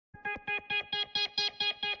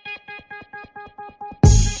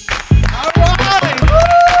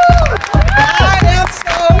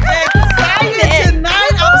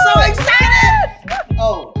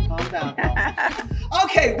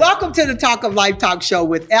Welcome to the Talk of Life Talk Show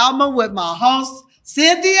with Elma, with my host,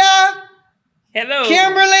 Cynthia. Hello.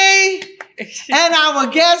 Kimberly. And our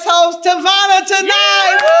guest host, Tavana,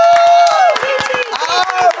 tonight.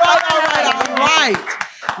 All right.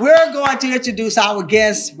 We're going to introduce our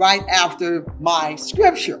guest right after my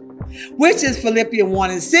scripture, which is Philippians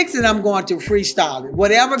 1:6, and I'm going to freestyle it.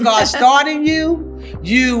 Whatever God started in you,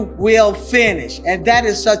 you will finish. And that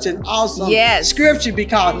is such an awesome scripture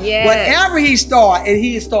because whatever he started, and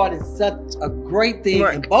he started such a great thing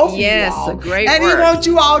in both of you all. A great and work. he wants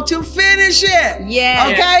you all to finish it.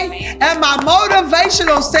 Okay? And my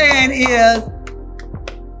motivational saying is,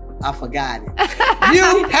 I forgot it.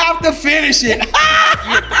 You have to finish it. You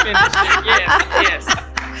have to finish it. Yes.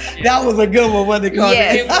 That was a good one, wasn't it, Carmen?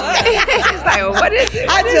 Yes. It's like, well, what is it?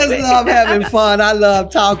 I just love having fun. I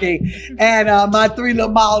love talking. And my 3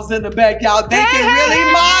 little models in the back, y'all, they can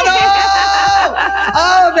really model.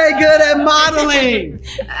 Oh, they good at modeling.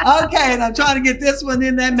 Okay, and I'm trying to get this one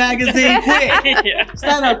in that magazine quick.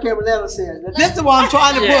 Stand up, Kimberly. Let us see it. This is what I'm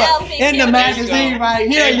trying to put in the magazine right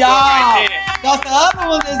here, y'all. Because the other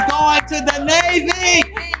one is going to the Navy.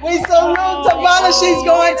 We salute Tavana. She's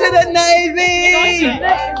going to the Navy.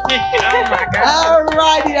 Oh my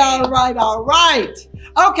God. All right.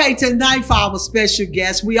 Okay, tonight for our special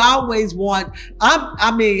guest, we always want,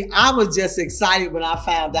 I was just excited when I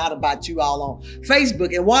found out about you all on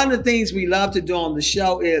Facebook. And one of the things we love to do on the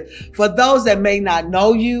show is, for those that may not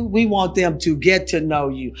know you, we want them to get to know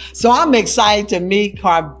you. So I'm excited to meet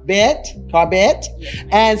Carbette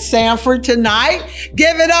and Sandford tonight.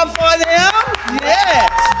 Give it up for them. Yes.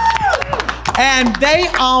 And they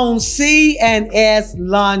own C&S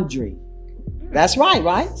Laundry. That's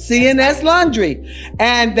right? C&S Laundry.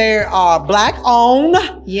 And they are Black owned.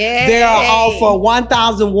 Yeah. They are off of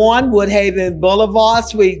 1001 Woodhaven Boulevard,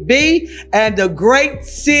 Suite B, and the great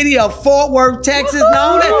city of Fort Worth, Texas,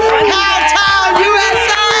 known as Cowtown,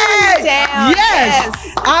 USA. Yes.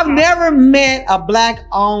 I've never met a Black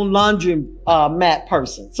owned laundry mat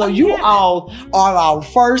person. So you all are our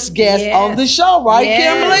first guest on the show, right,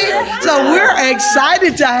 Kimberly? So we're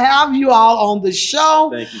excited to have you all on the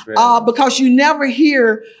show. Thank you for having me. Because you never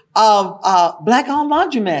hear of Black owned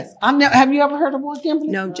laundromats. Have you ever heard of one, Kimberly?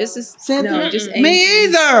 No, just Cynthia? no, just Me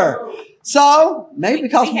either. So maybe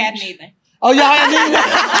because we had neither. Oh, y'all had neither?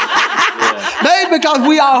 Maybe because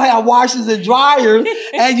we all have washers and dryers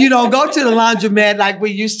and you don't go to the laundromat like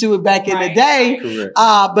we used to back in the day. Correct.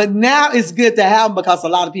 But now it's good to have them because a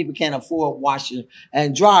lot of people can't afford washer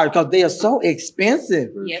and dryer because they are so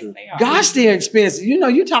expensive. Yes, they are. Gosh, they're expensive. You know,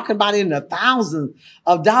 you're talking about in the thousands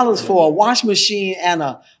of dollars for a wash machine and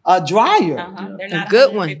a dryer. They're not a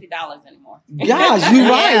good one. $50 anymore. Gosh, you're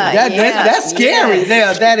right. That's scary.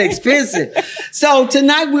 They're that expensive. So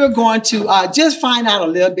tonight we're going to just find out a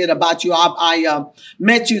little bit about you. I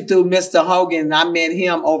met you through Mr. Hogan, and I met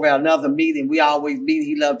him over at another meeting. We always meet.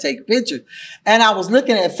 He loved taking pictures. And I was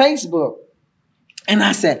looking at Facebook. And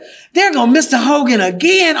I said, there go Mr. Hogan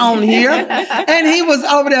again on here. And he was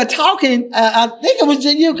over there talking. I think it was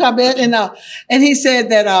you, Carbette. And he said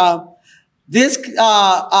that this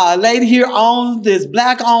lady here owns this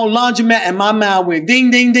Black-owned laundromat, and my mind went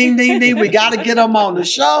ding, ding, ding, ding, ding. We got to get him on the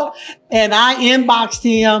show. And I inboxed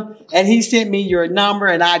him, and he sent me your number,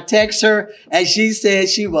 and I text her, and she said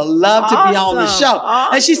she would love to be on the show.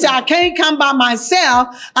 And she said, I can't come by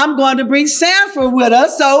myself. I'm going to bring Sandford with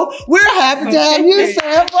us, so we're happy to have you,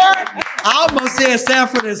 Sandford. I almost said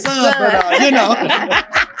Sandford and Son, but you know.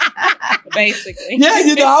 Basically. Yeah,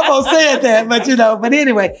 you know, I almost said that, but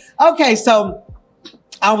anyway. Okay, so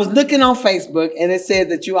I was looking on Facebook, and it said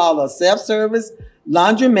that you all are self-service,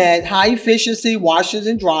 laundromat, high efficiency washers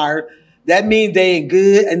and dryers. That means they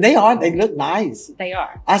good, and they look nice. They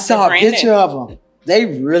are. I saw a picture of them. They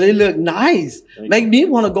really look nice. Make me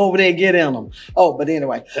want to go over there and get in them. Oh, but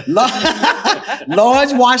anyway.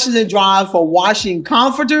 Large washers and dryers for washing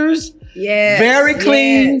comforters. Yes. Very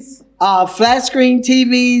clean. Yes. Flat screen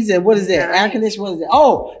TVs and what is that? Air conditioning, what is that?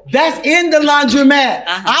 Oh, that's in the laundromat.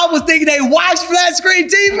 I was thinking they watch flat screen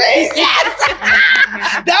TVs. Yes!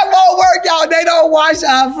 That won't work, y'all. They don't watch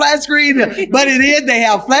flat screen, but it is. They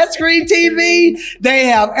have flat screen TV. They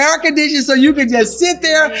have air conditioning, so you can just sit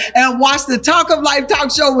there and watch the Talk of Life talk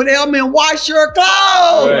show with Elma and wash your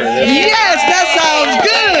clothes. Yes, that sounds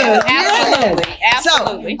good. Absolutely.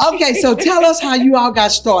 Absolutely. So, okay, so tell us how you all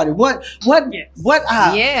got started. What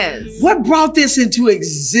brought this into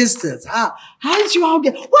existence? How did you all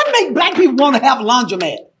what made Black people want to have a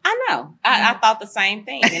laundromat? I know. I thought the same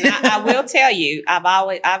thing. And I will tell you,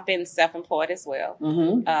 I've been self-employed as well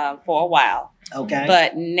for a while. Okay.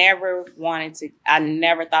 But I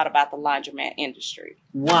never thought about the laundromat industry.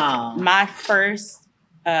 Wow. My first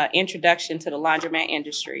introduction to the laundromat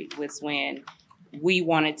industry was when we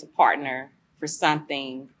wanted to partner for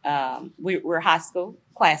something. We're high school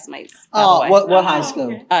classmates. Oh, what high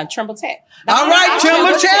school? Trimble Tech. All right,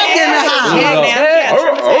 Trimble Tech in the house.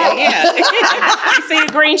 Yeah. You see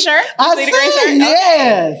the green shirt? The green shirt?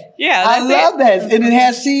 Yes. Yeah, I love that. And it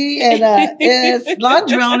has C and it's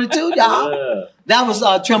laundry on it too, y'all. Yeah. That was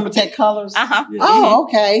Trimble Tech colors? Uh-huh. Yeah. Oh,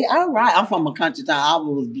 okay. All right. I'm from a country town. I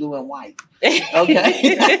was blue and white.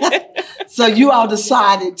 Okay. So you all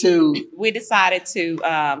decided to... We decided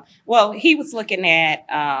to... well, he was looking at...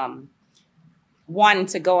 wanting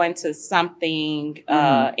to go into something,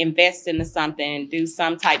 invest into something, do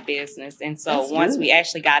some type business. And so once we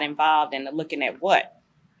actually got involved in looking at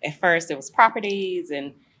at first it was properties,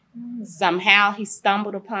 and somehow he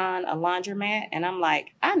stumbled upon a laundromat. And I'm like,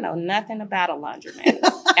 I know nothing about a laundromat.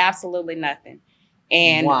 Absolutely nothing.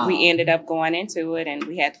 And we ended up going into it, and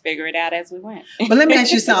we had to figure it out as we went. But let me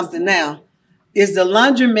ask you something now. Is the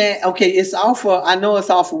laundromat, okay, it's off of, I know it's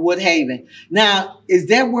off of Woodhaven. Now, is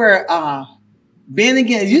that where...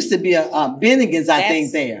 Bennigan, it used to be a Bennigan's, I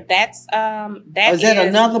think, there. That's is that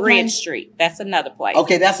another Bridge place? Street. That's another place.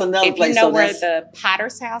 Okay, that's another place. If you know where the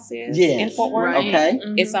Potter's house is in Fort Worth, okay,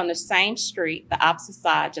 it's on the same street, the opposite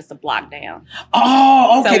side, just a block down.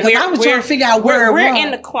 Oh, okay. Because I was trying to figure out where we're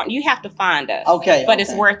in the corner. You have to find us. Okay, but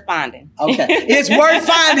it's worth finding. Okay, it's worth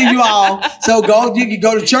finding, you all. So you can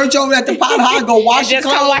go to church over at the Potter house, go wash your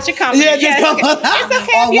clothes. Just come wash your company. Yeah, just come. It's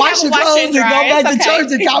okay. Or wash your clothes and go back to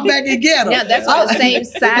church and come back and get them. Yeah, that's on the same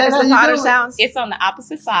side as the Potter's house. It's on the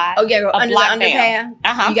opposite side. Oh, yeah, go under the underpath.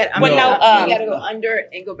 You got to go under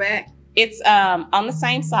and go back. It's on the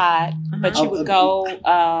same side, but you would go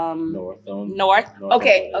north.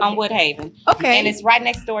 Okay, on Woodhaven. Okay, and it's right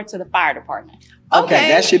next door to the fire department. Okay,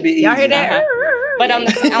 that should be easy. Y'all hear that? But on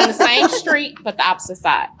the same street, but the opposite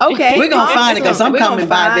side. Okay, we're gonna find it because I'm coming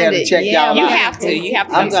by there to check y'all out. You have to.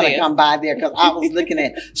 I'm gonna come by there because I was looking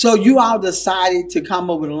at. So you all decided to come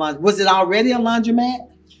over to lunch. Was it already a laundromat?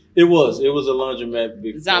 It was a laundromat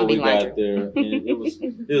before zombie we got there, and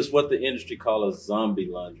it was what the industry calls a zombie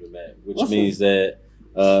laundromat, which means that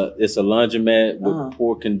it's a laundromat with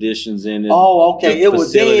poor conditions in it. Oh, okay. The it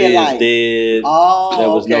was dead. Dead. Oh, there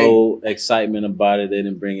was no excitement about it. They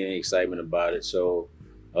didn't bring any excitement about it. So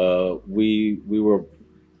I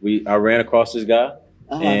ran across this guy,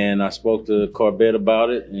 and I spoke to Carbette about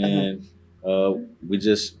it, and we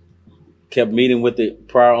just kept meeting with the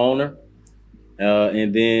prior owner.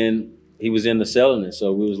 And then he was into selling it.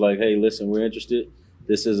 So we was like, hey, listen, we're interested.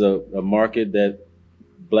 This is a market that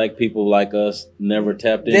Black people like us never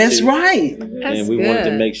tapped into. That's right. And we wanted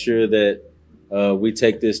to make sure that we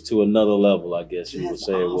take this to another level, I guess you would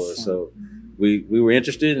say it was. So we were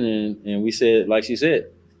interested, and we said, like she said,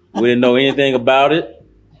 we didn't know anything about it.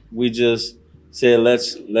 We just said,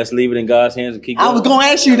 let's leave it in God's hands and keep going. I was going to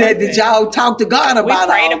ask you that. Did y'all talk to God about it?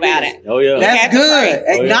 We prayed about it. Oh, yeah. That's good.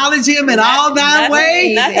 Acknowledge him in all thy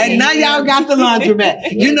ways. And now y'all got the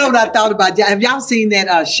laundromat. You know what I thought about? Have y'all seen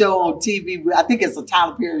that show on TV? I think it's a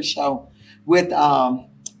Tyler Perry show with the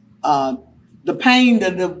Pain,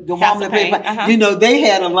 the woman that played. You know, they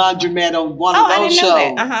had a laundromat on one of those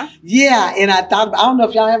shows. Yeah, and I thought, I don't know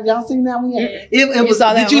if y'all seen that one yet. It was.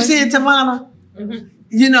 Did you see it, Tavana?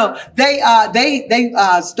 You know, they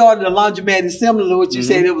started a laundromat similar to what you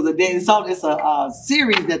said. It was it's a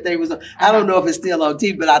series that they was. I don't know if it's still on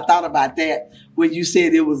TV, but I thought about that when you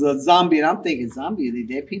said it was a zombie, and I'm thinking, zombie, are they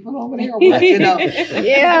dead people over there? Or what? You know,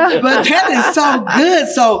 yeah. But that is so good.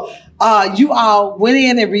 So you all went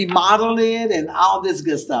in and remodeled it and all this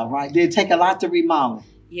good stuff, right? Did it take a lot to remodel?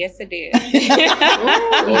 Yes, it did.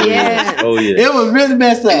 Yeah. Oh, yes. It was really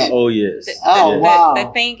messed up. Oh, yes. Wow. The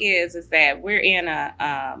thing is that we're in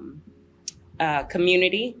a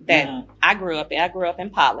community that I grew up in. I grew up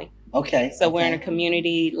in Poly. Okay. So we're in a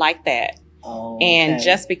community like that. Oh, and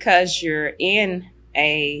just because you're in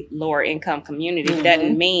a lower income community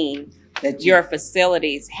doesn't mean that your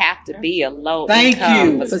facilities have to be a low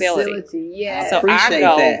income facility. Yeah. So our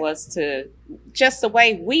goal was to just the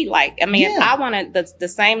way we like. I mean, if I wanted the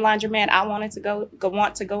same laundromat I wanted to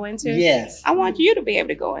want to go into. Yes. I want you to be able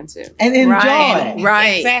to go into and enjoy.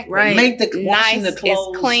 Right. Exactly. Right. Make the nice. The clothes.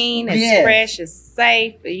 It's clean. It's fresh. It's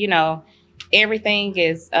safe. You know, everything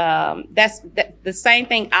is. That's the same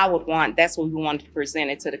thing I would want. That's what we wanted to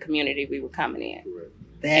present it to the community we were coming in.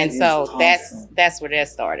 And so awesome. that's where that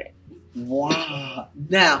started. Wow.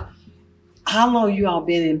 Now, how long you all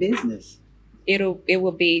been in business? It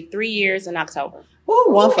will be 3 years in October. Oh,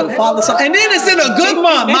 one for the Father, Son. And then it's in a good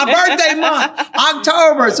month, my birthday month,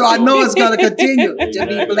 October. So I know it's going to continue to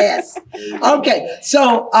be blessed. Okay.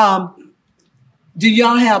 So Do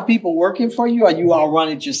y'all have people working for you, or you all run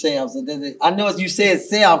it yourselves? I know you said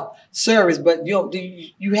self-service, but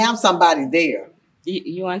do you have somebody there?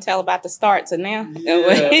 You want to tell about the start to now? Yeah,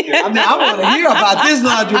 okay. I mean, I want to hear about this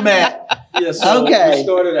laundromat. Yeah, so okay. We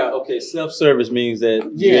started out, self-service means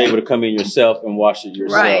that you're able to come in yourself and wash it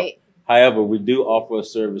yourself. Right. However, we do offer a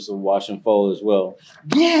service of wash and fold as well.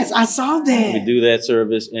 Yes, I saw that. We do that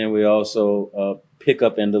service, and we also pick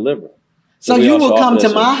up and deliver. So you will come to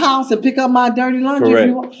my house and pick up my dirty laundry? Correct. If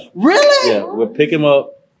you want? Really? Yeah, we'll pick them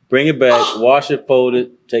up, bring it back, wash it, fold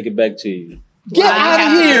it, take it back to you. Get out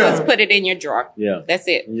of here. Just put it in your drawer. Yeah. That's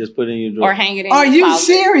it. You just put it in your drawer. Or hang it in Are your you closet.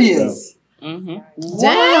 serious? Mm-hmm.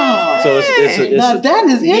 Wow. So it's now that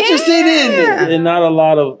is interesting, isn't it? And not a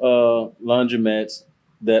lot of laundromats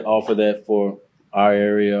that offer that for our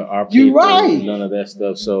area, our people, You're right. none of that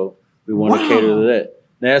stuff. So we want to cater to that.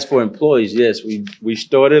 Now, as for employees, yes, we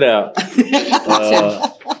started out.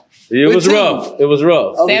 It was rough. It was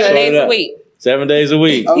rough. Okay. 7 days a week. 7 days a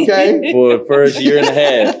week. Okay. For the first year and a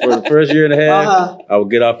half. For the first year and a half, I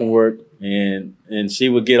would get off and work, and she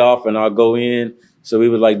would get off, and I'll go in. So we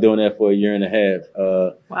was like doing that for a year and a half.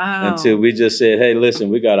 Wow. Until we just said, hey, listen,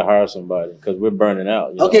 we got to hire somebody because we're burning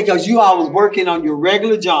out. Okay, because you all was working on your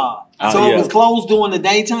regular job. So it was closed during the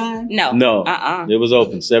daytime? No. No. It was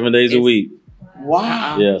open 7 days a week.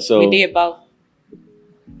 Wow. Yeah. So we did both.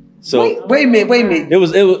 So wait a minute.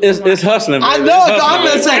 It's hustling. I Baby. know. It's I'm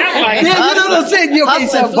gonna say. Yeah, you know what I'm saying. You okay?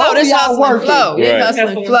 So both of y'all working. It's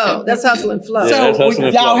hustling flow. That's hustling flow. So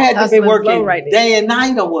y'all had to be working day and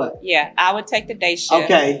night or what? Yeah, I would take the day shift.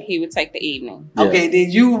 Okay. He would take the evening. Okay, then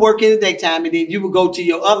you would work in the daytime, and then you would go to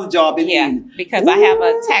your other job in the evening. Because I have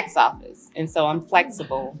a tax office, and so I'm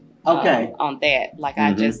flexible. Okay. On that, like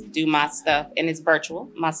I just do my stuff, and it's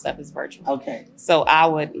virtual. My stuff is virtual. Okay. So I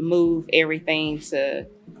would move everything to.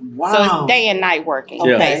 Wow. So it's day and night working,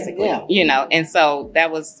 basically. Yeah. You know, and so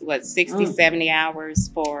that was 60, 70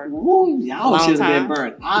 hours for y'all should have been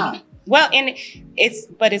burnt out. Well, and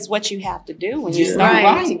it's what you have to do when you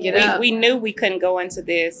start. To get up. We knew we couldn't go into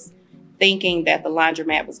this thinking that the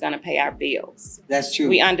laundromat was going to pay our bills. That's true.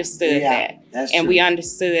 We understood that. That's and true. we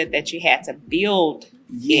understood that you had to build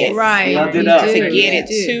Yes. Right. to get it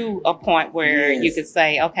to a point where you could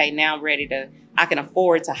say, okay, now I'm ready I can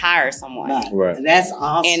afford to hire someone. Right. And that's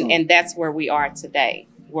awesome. And that's where we are today,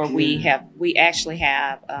 where we actually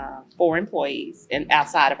have 4 employees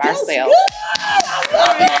outside of ourselves.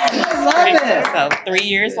 I love it. So 3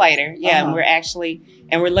 years later, and we're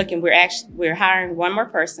hiring one more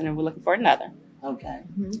person, and we're looking for another. Okay.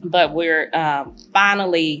 But we're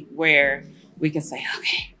finally where we can say,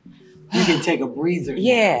 okay. You can take a breather.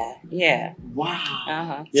 Yeah.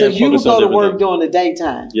 Wow. So you go to work during the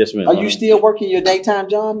daytime? Yes, ma'am. Are you still working your daytime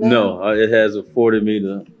job now? No, it has afforded me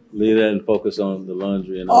to leave that and focus on the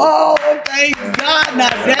laundry and all. Oh, thank God. Now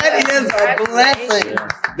that is a blessing. Yeah.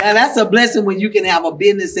 Now that's a blessing when you can have a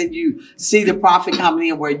business and you see the profit coming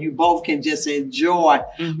in where you both can just enjoy.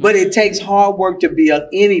 But it takes hard work to build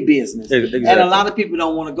any business. Exactly. And a lot of people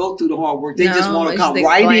don't want to go through the hard work. They just want to come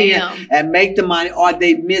right in and make the money, or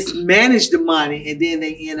they mismanage the money and then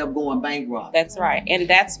they end up going bankrupt. That's right. And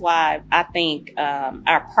that's why I think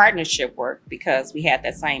our partnership worked, because we had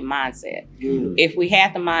that same mindset. If we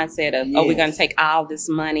had the mindset of, we're going to take all this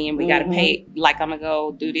money and we got to pay, like I'm going to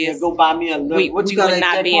go do this. Yeah, go buy me a what you got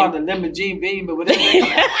that part, the limousine bean, but whatever.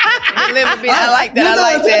 I like that.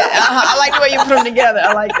 I like the way you put them together.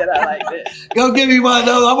 I like that. Go give me one of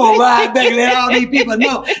those. I'm going to ride back and let all these people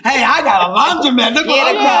know, hey, I got a laundromat. Look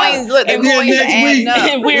what I coins. Look, the coins are adding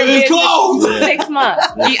up. We're closed. 6 months.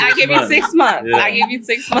 I give you 6 months. Yeah. I give you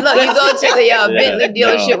 6 months. Look, you go to the Bentley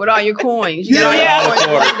dealership with all your coins. You know, the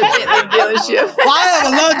Bentley dealership. Well, I have a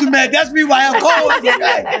laundromat. That's me why I have coins.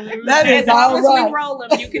 That is all as right. we roll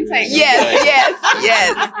them, you can take them. Yes.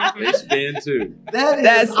 They spin too.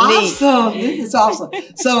 That's awesome. This is awesome.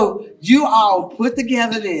 So you all put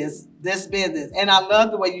together this business, and I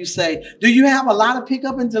love the way you say. Do you have a lot of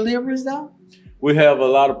pickup and deliveries though? We have a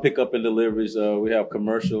lot of pickup and deliveries. We have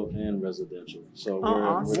commercial and residential, so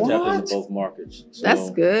we're tapping into both markets. So, that's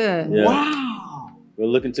good. Yeah. Wow. We're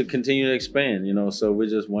looking to continue to expand, so we're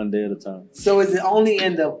just one day at a time. So is it only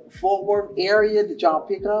in the Fort Worth area that y'all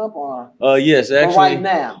pick up, or? Yes, actually. Right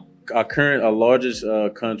now. Our largest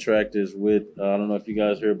contract is with, I don't know if you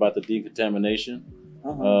guys heard about the decontamination,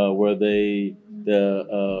 where the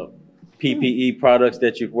PPE products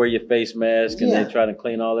that you wear your face mask and they try to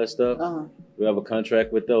clean all that stuff. We have a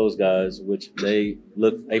contract with those guys, which they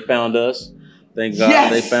found us. Thank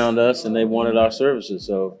God they found us and they wanted our services.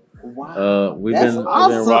 So Wow. We've That's been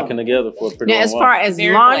awesome. rocking together for a pretty Now, long as while. far as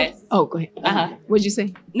Very laundry, blessed. oh, go ahead. What'd you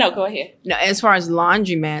say? No, go ahead. No, as far as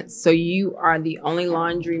laundromats, so you are the only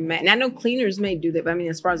laundromat. And I know cleaners may do that, but I mean,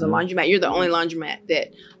 as far as a laundromat, you're the only laundromat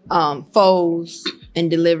that folds and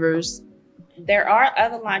delivers. There are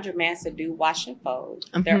other laundromats that do wash and fold.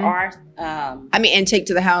 There are, I mean, and take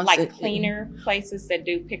to the house. like cleaner places that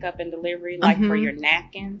do pickup and delivery, like for your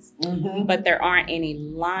napkins. But there aren't any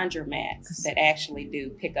laundromats that actually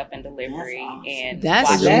do pickup and delivery. Awesome. And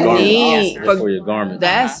That's wash For your and fold. neat. garments. For your garments.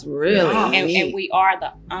 That's really And neat. we are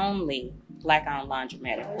the only Black-owned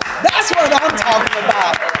laundromat. That's what I'm talking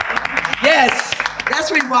about. Yes. That's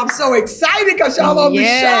why I'm so excited because y'all on the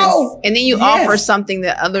show. And then you offer something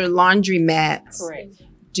that other laundromats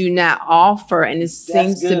do not offer, and it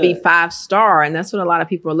seems to be 5-star, and that's what a lot of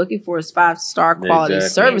people are looking for is 5-star quality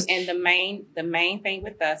service. And the main thing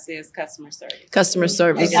with us is customer service. Customer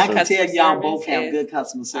service. And I can tell y'all both have good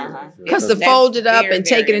customer service. Because to fold it up and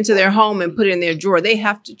take it into their home and put it in their drawer, they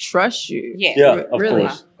have to trust you. Yeah,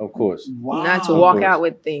 of course. Wow. Not to walk out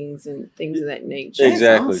with things and things of that nature.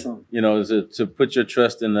 Exactly. Awesome. You know, to put your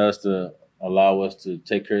trust in us to allow us to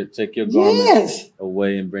take your garments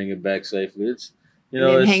away and bring it back safely. It's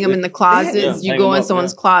and hang them in the closets. You go in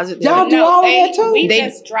someone's closet. Y'all do all that too? We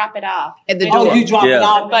just drop it off at the door. Oh, you drop it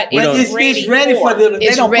off, but it's ready for them.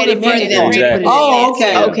 They don't put it in there. Exactly. Oh,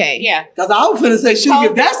 okay. Okay. Yeah. Because I was finna say, shoot,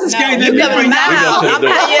 if that's the scary, let me bring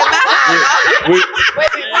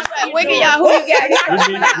Wicked, y'all, who you got?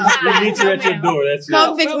 We meet you at your door. That's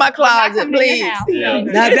Come fix my closet, please.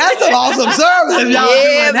 Now that's an awesome service if y'all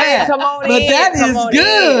doing that. Come on but in. that is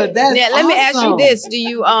good. That's now, let me ask you this: do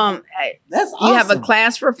you That's you have a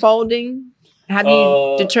class for folding? How do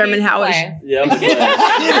you determine how it's? Yeah. I'm in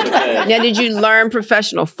class. Now, did you learn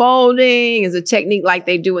professional folding? Is a technique like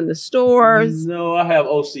they do in the stores? No, I have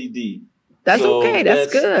OCD. That's okay.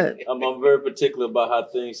 That's good. I'm very particular about how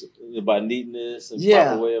things, about neatness and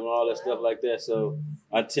proper way and all that stuff like that. So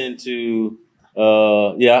I tend to,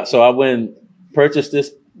 So I went and purchased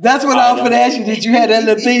this. That's what I was going to ask you. Did you have that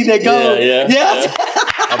little thing that goes? Yeah. Yes.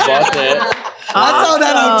 I bought that. I saw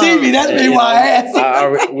that on TV. That's me why I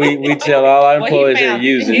asked. We tell all our employees that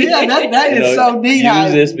use it. Yeah, that is so neat.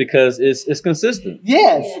 Use this because it's consistent.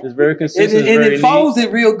 Yes. It's very consistent. And it folds it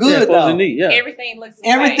real good, though. though. Neat, yeah. Everything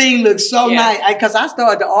looks so nice. Because I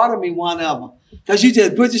started to order me one of them. Because you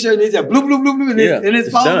just put your shirt in, it's just bloop, bloop, bloop, bloop, and it's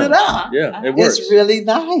folded up. Yeah, it works. It's really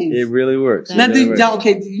nice. It really works. Now, do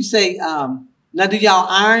you say, now do y'all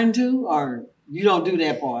iron too? Or you don't do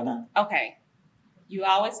that part, huh? Okay. You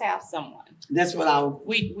always have someone. That's what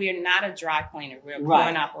we're not a dry cleaner. We're a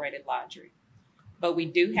coin operated laundry. But we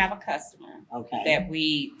do have a customer that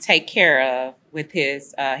we take care of with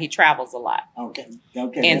his, he travels a lot. Okay.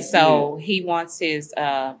 And so he wants his,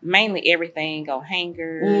 mainly everything on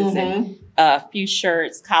hangers and a few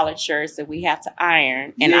shirts, collared shirts that we have to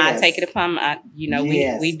iron. And I take it upon, we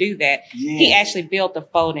do that. Yes. He actually built a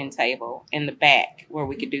folding table in the back where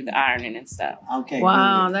we could do the ironing and stuff. Okay.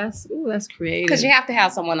 Wow, that's creative. Because you have to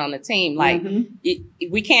have someone on the team. Like,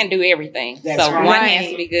 we can't do everything. That's so one has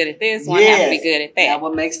to be good at this, one has to be good at that. That's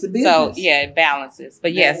what makes the business. So, it balances.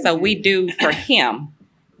 But so we do for him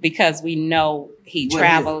because we know he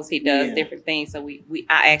travels, he does different things. So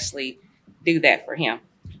I actually do that for him.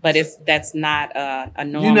 But that's not a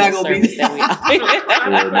normal service that we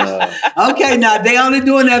offer. Okay, now they only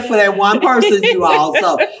doing that for that one person, you all.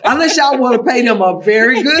 So unless y'all want to pay them a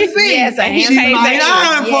very good fee, she might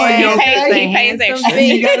iron for you. Okay, he pays extra.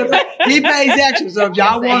 He pays extra. So if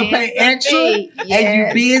y'all want to pay extra and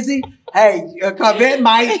you busy, hey, Carbette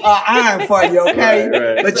might iron for you, okay?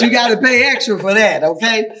 Right. But you got to pay extra for that,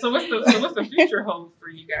 okay? So what's the future hold for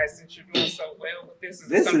you guys since you're doing so well with this?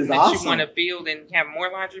 Is something that awesome. You want to build and have more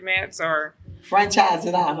laundromats or franchise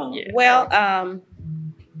it out? Huh? Yeah. Well,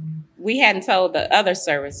 we hadn't told the other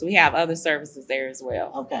service. We have other services there as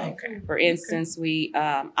well. Okay. For instance, we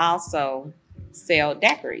also sell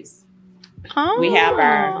daiquiris. Oh. We have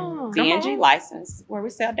our DNG license where we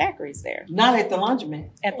sell daiquiris there. Not at the laundromat.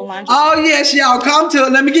 At the laundromat. Oh, yes, y'all come to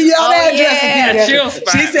it. Let me give y'all the address again. Chill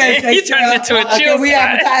spot. She said you turned into a chill spot. We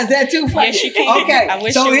advertise that too for yes, you can. Okay,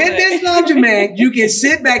 so in this laundromat, you can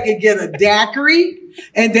sit back and get a daiquiri.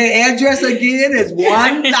 And the address again is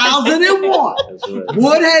 1001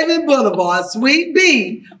 Woodhaven Boulevard, Suite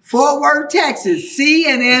B, Fort Worth, Texas,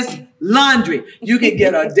 C&S laundry. You can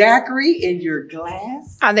get a daiquiri in your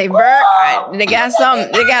glass. Are they burnt? They got some.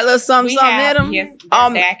 They got a little something in them. Yes,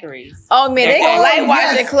 daiquiris. Oh man, they gonna like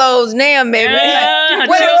wash their clothes now, baby. Yeah,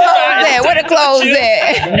 Where the clothes at? Where the clothes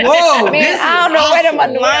at? Whoa, Man, I don't know where them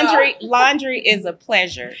underwear. Laundry is a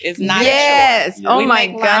pleasure. It's not Yes. a chore. Oh my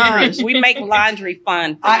gosh. We make laundry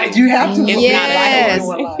fun. You have to. It's Yes.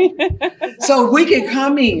 So we can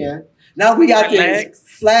come in. Now we got this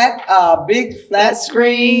big flat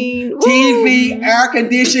screen, TV, air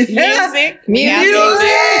conditioning, Music,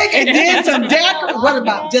 and then some daiquiri. What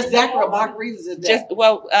about just daiquiri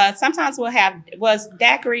margaritas? Sometimes we'll have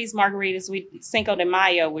daiquiris, margaritas. Cinco de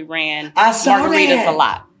Mayo, we ran I saw margaritas that. a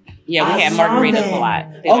lot. Yeah, we had margaritas a lot.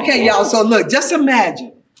 Okay, y'all. So look, just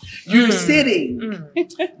imagine. You're sitting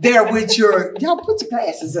there with y'all put your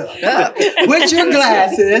glasses up, with your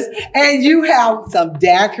glasses, and you have some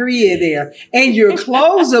daiquiri in there, and your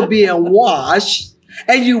clothes are being washed,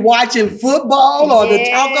 and you watching football or the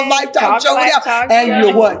Talk of Life talk show, and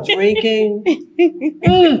you're what, drinking?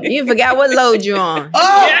 You forgot what load you on.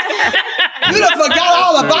 Oh, you done forgot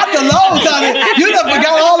all about the loads, honey. You done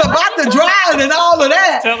forgot all about the drive and all of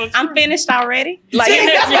that. I'm finished already. See,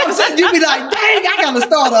 that's what I'm saying. You be like, dang, I gotta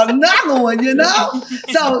start another one, you know?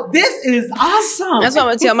 So this is awesome. That's what I'm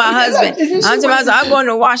gonna tell my husband. I'm going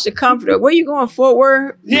to wash the comforter. Where you going, Fort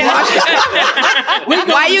Worth? Yeah.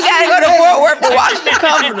 Why you gotta go to Fort Worth to wash the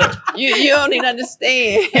comforter? You don't even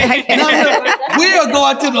understand. We are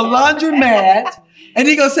going to the laundromat. And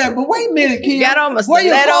he gonna say, but wait a minute, Kim. Got on my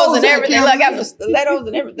stilettos and everything. I got my stilettos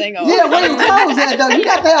and everything on. Yeah, where your clothes at though? You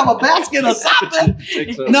got to have a basket or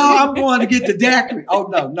something. No, I'm going to get the daiquiri. Oh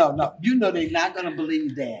no. You know they're not gonna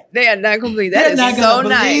believe that. They are not gonna believe that. They're not so gonna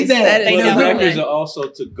nice. believe that. That is Well, so the daiquiris nice. are also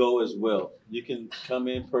to go as well. You can come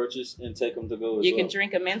in, purchase, and take them to go as well. You can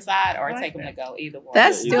drink them inside or take them to go, either one.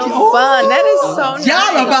 That's still Oh. fun. That is so nice.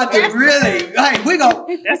 Y'all about to really like we go.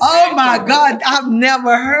 Oh my God, I've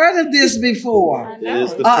never heard of this before. It is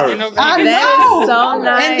the first. I know. That is so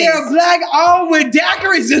nice. And they're black on with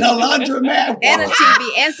daiquiris in a laundromat. And a TV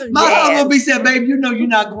and some My husband jazz. be saying, babe, you know you're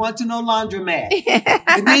not going to no laundromat.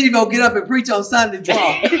 And then you go get up and preach on Sunday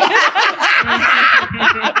drunk.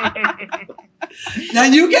 Now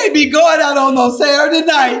you can't be going out on no Saturday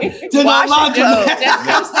night to no Wash your clothes. laundromat. Just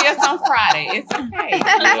come see us on Friday. It's okay.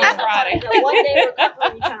 On Friday. One day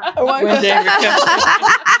recovery time. One day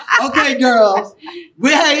recovery. Okay, girls.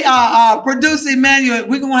 Hey, producer Emmanuel,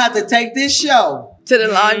 we're gonna have to take this show To the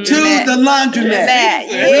laundromat. to the laundromat. Yeah.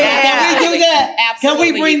 Can we do that? Absolutely,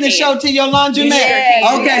 Can we bring you the can. show to your laundromat?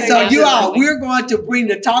 Yeah, Okay, yeah, so you all, absolutely. we're going to bring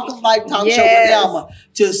the Talk of Life talk show with Yes. Elma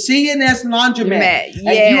to CNS Laundromat. And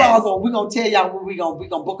Yes. you all we're gonna tell y'all where we're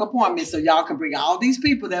gonna book appointments so y'all can bring all these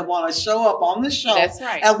people that want to show up on the show. That's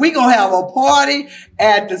right. And we're gonna have a party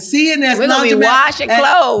at the CNS We're gonna be Laundromat. washing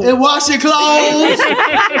clothes. And washing clothes.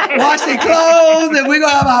 Washing clothes, and we're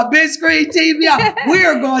gonna have our big screen TV. We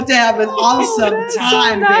are going to have an awesome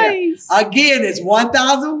time there. Again, it's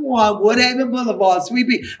 1001 Woodhaven Boulevard, Sweet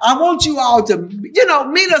Pea. I want you all to,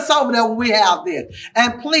 meet us over there when we have this.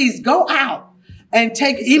 And please go out and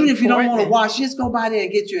take, even if you don't want to watch, just go by there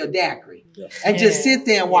and get you a daiquiri. And just sit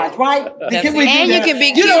there and watch, right? Can we do And you that? can be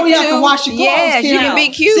You cute don't even have to too. wash your clothes. Yes, you Kim. can be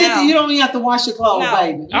cute. Cynthia, you don't even have to wash your clothes, No,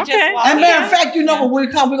 baby. you just Okay. walk And in. matter of fact, when we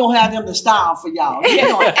come, we're gonna have them to style for y'all. We're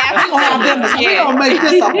gonna have them to, we're Yeah. gonna make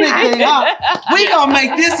this a big thing. We're gonna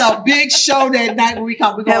make this a big show that night when we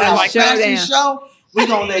come. We're gonna Have have a a fashion showdown. show. We're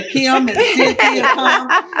gonna let Kim and Cynthia come.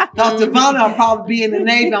 Because Savannah will probably be in the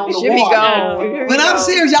Navy on the Should be water. gone. But I'm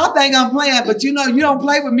serious, y'all think I'm playing, but you don't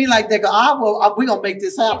play with me like that. Cause we're gonna make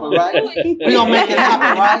this happen, right? We're gonna make it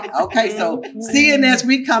happen, right? Okay, so CNS,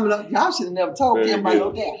 we coming up. Y'all should have never told Kim about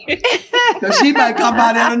no dad. Cause she might come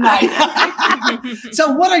by there tonight.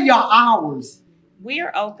 So what are your hours? We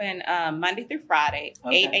are open Monday through Friday,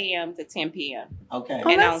 Okay. 8 a.m. to 10 p.m. Okay. Oh,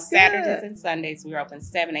 and on that's Saturdays good. and Sundays, we're open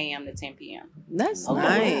 7 a.m. to 10 p.m. That's Okay.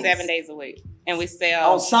 nice. 7 days a week. And we On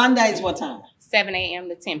sell Sundays, what time? 7 a.m.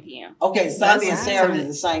 to 10 p.m. Okay, Sunday and That's Saturday nice.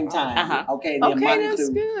 is the same time. Uh-huh. Okay, then Okay, Monday that's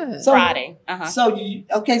through. good. So, Friday.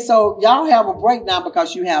 So y'all have a break now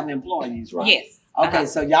because you have employees, right? Yes. Okay,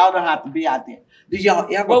 so y'all don't have to be out there. Do y'all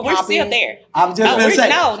ever Well, we're pop still in? there. I'm just gonna we're- say.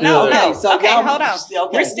 no. Okay, so okay, y'all hold on.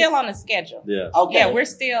 okay. We're still on the schedule. Yeah. Okay. Yeah, we're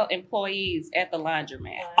still employees at the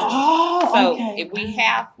laundromat. Oh, So okay. if we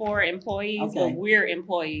have 4 employees, Okay. but we're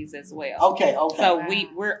employees as well. Okay. So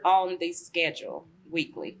we're on the schedule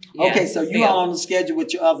weekly. Okay, so you all on the schedule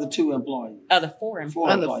with your other 2 employees. Other 4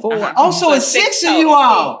 employees. Other 4. Oh, so it's 6 of you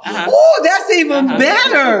all. Oh, that's even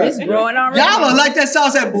better. It's growing already. Y'all are like that song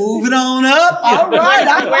said, moving on up. All right,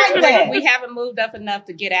 I like that. We haven't moved up enough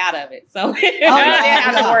to get out of it, so we still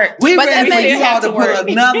have to work. We But ready that for makes you all to put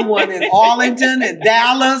another one in Arlington and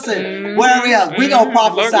Dallas and wherever else. We gonna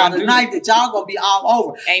prophesy tonight that y'all gonna be all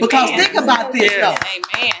over. Amen. Because think about this though.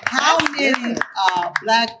 Amen. How many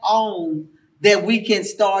Black owned that we can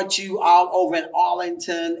start you all over in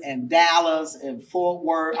Arlington and Dallas and Fort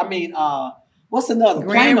Worth? I mean, what's another?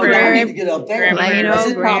 Plano, y'all need to get up there.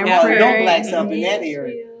 Because probably no Blacks up in that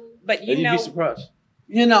area. But you'd be surprised.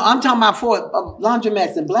 You know, I'm talking about for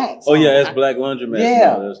laundromats and Blacks. Oh yeah, it's Black laundromats.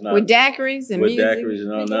 Yeah, no, that's not. With daiquiris and with music. daiquiris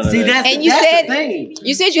and all none of See, that. that's And you that's said- the thing.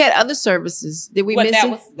 You said you had other services. Did we miss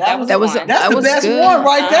it? That was one. that's the best good. one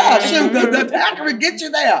right there. Shoot, the daiquiri get you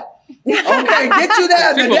there. Okay, get you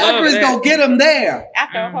there. The People love daiquiri's that. gonna get them there.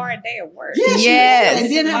 After a hard day of work. Yes, Yes.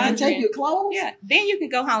 and then have to take your clothes. Yeah. Then you can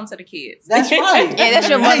go home to the kids. That's right. Yeah, that's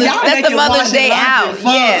your Hey, mother's. y'all That's the making Mother's washing Day laundry out.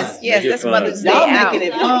 fun. Yes, yes, Make it that's fun. Mother's Day Y'all out. making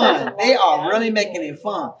it fun. They are really making it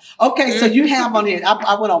fun. Okay, so you have on here.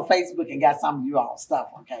 I went on Facebook and got some of you all stuff.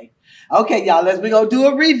 Okay, y'all. We gonna do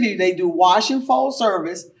a review. They do wash and fold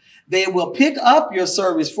service. They will pick up your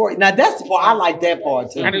service for you. Now that's the part I like that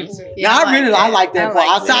part too. I do too. Yeah, Now I like that part.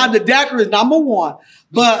 Outside the daiquiri is number 1,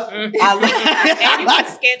 but I And you like.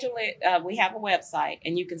 can schedule it. We have a website,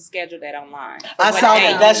 and you can schedule that online. I saw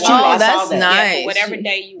that. That's true. Oh, I saw that's that. nice. For whatever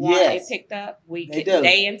day you want Yes. it picked up, we They get do.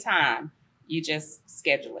 day and time. You just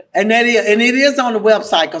schedule it. And it is on the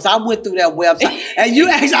website because I went through that website. And you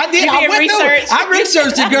actually, I did. You I did went through it. research. I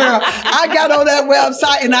researched it, girl. I got on that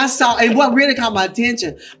website and I saw, and what really caught my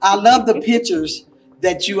attention, I love the pictures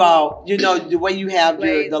that you all, you know, the way you have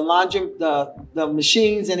the laundry, the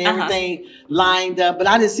machines and everything lined up. But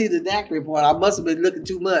I didn't see the daiquiri part. I must have been looking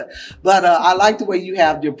too much. But I like the way you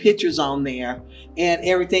have your pictures on there and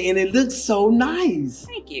everything. And it looks so nice.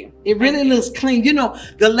 Thank you. It really looks clean. You know,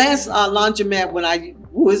 the last laundromat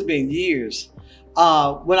it's been years.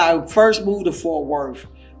 When I first moved to Fort Worth,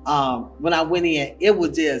 when I went in, it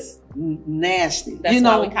was just nasty. That's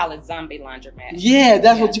why we call it zombie laundromat. Yeah,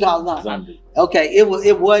 that's what you call it. Zombie. Okay,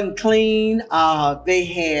 it wasn't clean. They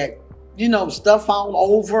had, you know, stuff all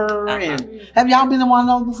over. And have y'all been in one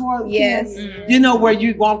of those before? Yes. You know, where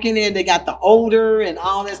you walk in there and they got the odor and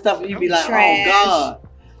all that stuff, and you be like, Trash. oh God.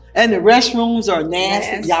 And the restrooms are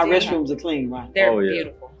nasty. Y'all restrooms are clean, right? They're Oh, yeah.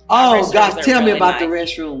 beautiful. Oh Our restrooms gosh, are tell me really about the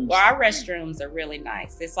nice. restrooms. Well, our restrooms are really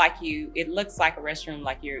nice. It's like it looks like a restroom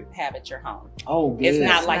like you have at your home. Oh, good. It's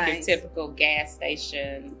not like Nice. your typical gas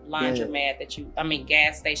station laundromat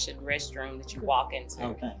gas station restroom that you walk into.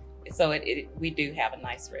 Okay. So we do have a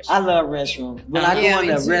nice restroom. I love restrooms. When I go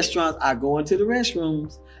into restaurants, I go into the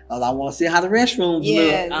restrooms. I want to see how the restrooms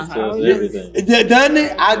Yes. look. Tells everything. Doesn't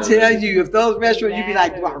it? I tell you, if those restaurants, you be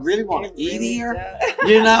like, do I really want to eat here?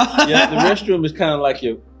 You know? Yeah, the restroom is kind of like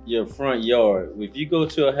your front yard. If you go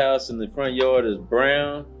to a house and the front yard is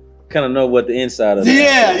brown, kind of know what the inside of the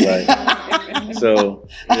house is like. So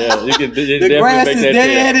yeah, you can the grass is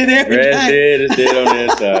dead and everything. Grass dead is dead on the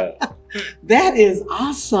inside. That is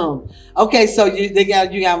awesome. Okay, so you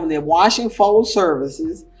got them their wash and fold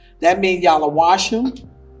services. That means y'all will wash them,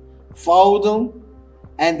 fold them,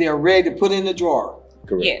 and they're ready to put in the drawer.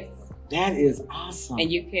 Correct. Yes. That is awesome.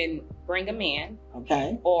 And you can bring them in,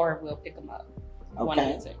 okay. or we'll pick them up. One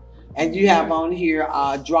Okay. of the two. And you have on here,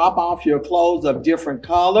 drop off your clothes of different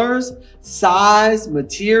colors, size,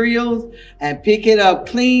 materials, and pick it up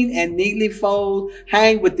clean and neatly fold,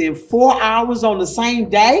 hang within 4 hours on the same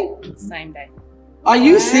day? Same day. Are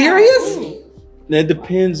you serious? It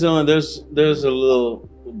depends on there's a little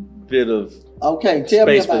bit of Okay, tell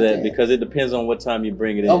me space about for that because it depends on what time you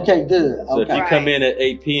bring it in. Okay, good. So if Okay. you come in at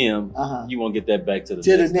 8 p.m., Uh-huh. you won't get that back to the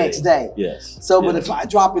To the next day. Yes. So, but Yes. if I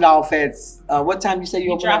drop it off at, what time you say you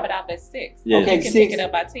You open drop up? it off at 6. Yeah. Okay, You can 6. pick it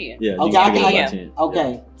up by 10. Yeah. Okay, You I can pick it can- up by 10.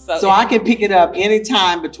 Okay. So So I can pick it up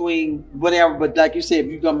anytime between whatever, but like you said,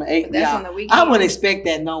 if you come at 8, That's yeah, on the weekend. I wouldn't expect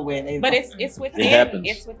that nowhere at 8. But it's within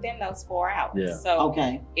happens. those 4 hours. Yeah. So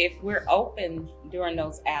Okay. if we're open during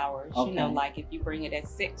those hours, you know, Okay. like if you bring it at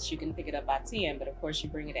 6, you can pick it up by 10. But of course, you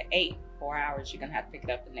bring it at 8, 4 hours, you're gonna have to pick it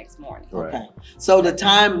up the next morning. Right. Okay. So the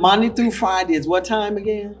time Monday through Friday is what time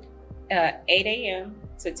again? 8 a.m.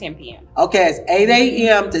 to 10 p.m. Okay, it's 8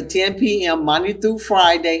 a.m. to 10 p.m. Monday through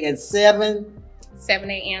Friday at 7.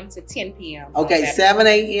 7 a.m. to 10 p.m. on Okay, Saturday. 7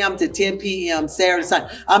 a.m. to 10 p.m. Saturday,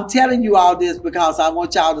 Sunday. I'm telling you all this because I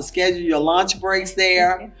want y'all to schedule your lunch breaks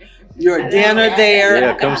there. your dinner there.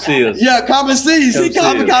 Yeah, come see us. Yeah, come and see.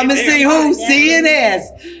 Come and see who?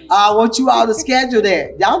 CNS. I want you all to schedule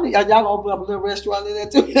that. Y'all gonna open up a little restaurant in there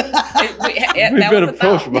too? We've been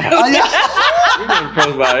approached by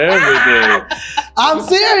everything. I'm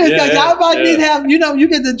serious because y'all might need to have, you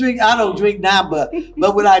get to drink. I don't drink now, but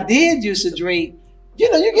when I did used to drink, you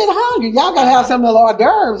get hungry. Y'all gotta have some of the hors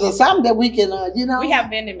d'oeuvres or something that we can, We have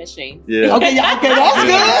vending machines. Yeah. Okay, that's good.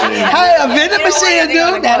 Hey, a vending machine,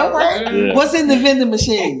 dude, that'll work. Yeah. What's in the vending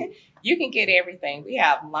machine? You can get everything. We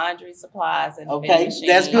have laundry supplies and vending machines.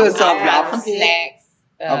 That's good. So y'all snacks,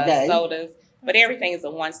 sodas. But everything is a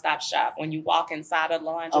one-stop shop. When you walk inside a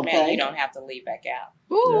laundromat, you don't have to leave back out.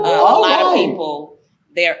 A lot of people,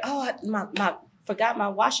 forgot my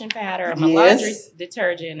washing powder or my laundry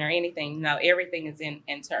detergent or anything. No, everything is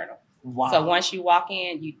internal. Wow. So once you walk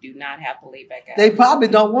in, you do not have to leave back out. They probably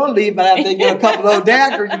don't want to leave, but after they get a couple of those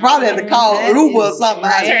Daiquiris, you probably have to call Uber or something.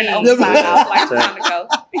 Turn the upside off like it's time to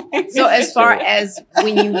go. So as far as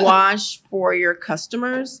when you wash for your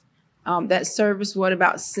customers, that service, what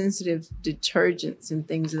about sensitive detergents and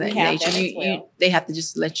things of that nature? They have to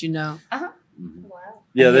just let you know. Wow.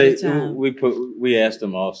 Yeah, we asked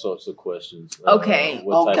them all sorts of questions. Okay.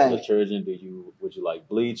 What type of detergent would you like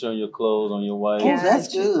bleach on your clothes, on your wife? Oh,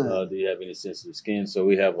 that's good. Do you have any sensitive skin? So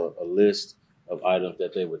we have a list of items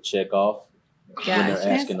that they would check off when they're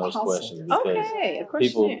asking those questions. Because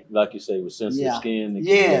people, like you say, with sensitive skin,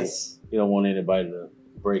 you don't want anybody to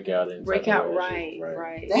break out. Right.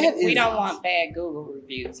 We don't want bad Google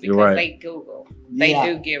reviews because they Google. They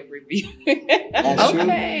do give reviews.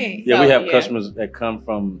 Okay. Yeah, we have customers that come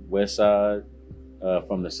from West Side,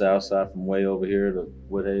 from the South Side, from way over here to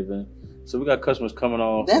Woodhaven. So we got customers coming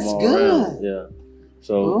on from all around. Yeah.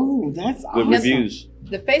 So that's good reviews.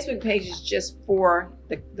 The Facebook page is just for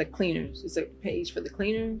the cleaners. It's a page for the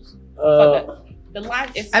cleaners.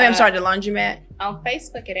 I'm sorry, the laundromat. On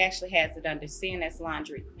Facebook, it actually has it under CNS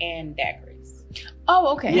Laundry and Daiquiris.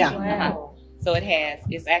 Oh, okay. Yeah. So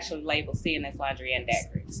it's actually labeled CNS Laundry and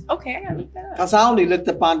Daiquiris. Okay, I gotta look that up. Because I only looked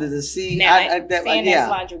up under the C. CNS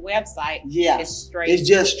Laundry website is straight. It's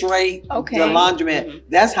just straight the laundromat. Mm-hmm.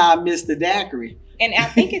 That's how I missed the daiquiri. And I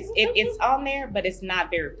think it's on there, but it's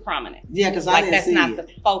not very prominent. Yeah, because I didn't see that's not the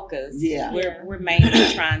focus. Yeah. We're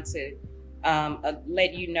mainly trying to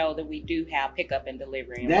let you know that we do have pickup and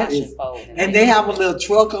delivery and wash and fold. And they have a little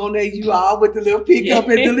truck on there, you all with the little pickup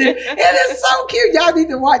and delivery. And it's so cute. Y'all need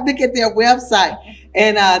to look at their website.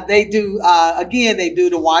 And they do, they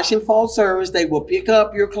do the wash and fold service. They will pick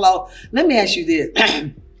up your clothes. Let me ask you this.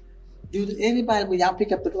 Do anybody, when y'all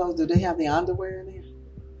pick up the clothes, do they have the underwear in there?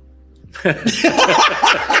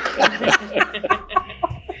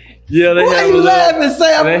 Yeah, they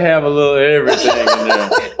have a little everything in there.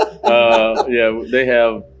 They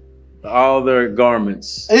have all their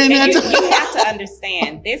garments. And you have to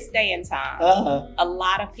understand, this day and time, a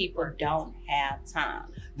lot of people don't have time.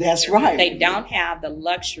 That's right. They don't have the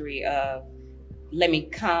luxury of,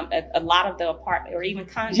 a lot of the apartment or even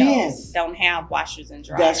condos don't have washers and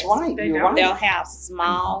dryers. That's right. They'll have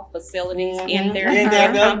small facilities in their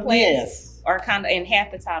complex. Or and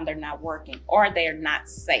half the time they're not working or they're not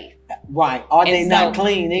safe. Right. Or they're not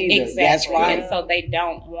clean either. Exactly. That's right. And so they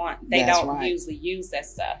don't usually use that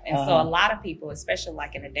stuff. And so a lot of people, especially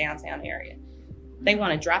like in the downtown area, they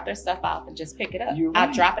want to drop their stuff off and just pick it up.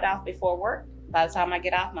 I'll drop it off before work. By the time I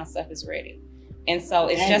get off, my stuff is ready. And so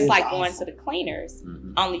it's just like going to the cleaners,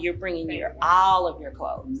 only you're bringing all of your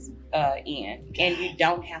clothes in, and you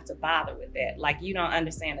don't have to bother with that. Like, you don't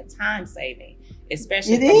understand the time saving,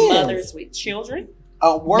 especially for mothers with children.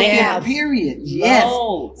 Working period. Yes.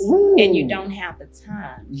 And you don't have the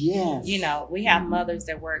time. Yes. We have mothers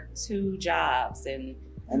that work 2 jobs and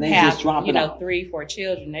they have, just drop it off. 3, 4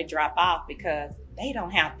 children. They drop off because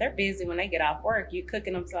they're busy when they get off work. You're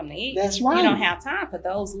cooking them something to eat. That's right. You don't have time for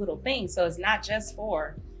those little things. So it's not just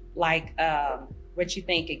for like what you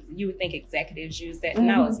would think executives use that.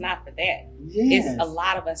 No, it's not for that. Yes. It's a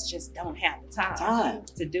lot of us just don't have the time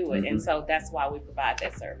to do it. And so that's why we provide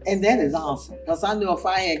that service. And that is awesome. Because I know if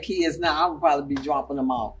I had kids now, I would probably be dropping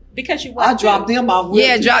them off. Because you I drop them off.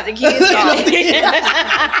 Drop the kids off.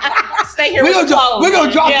 Stay here with the clothes. We're going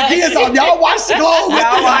to drop the kids off. Y'all wash the clothes.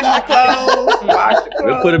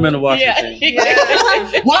 We'll put them in the washing machine.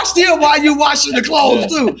 Wash them while you're washing the clothes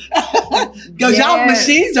too. Because y'all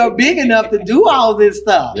machines are big enough to do all this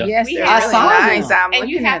stuff. Yep. Yes, they're really nice. And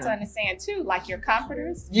you have to understand too, like your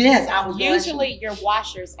comforters. Yes, usually your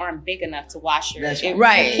washers aren't big enough to wash your That's right.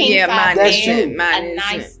 Right. Yeah, that's true. A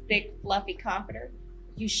nice thick fluffy comforter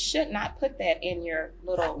you should not put that in your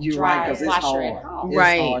little You're dry right, 'cause it's washer at hard. home. It's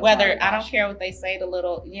Right. hard Whether trying to I don't wash. care what they say, the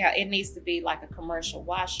little it needs to be like a commercial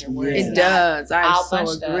washer where Yes. it's It not does. I all so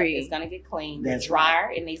bunched up. agree. It's gonna get clean. That's The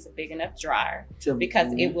dryer, it needs a big enough dryer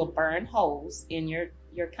because it will burn holes in your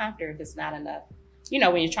comforter if it's not enough. You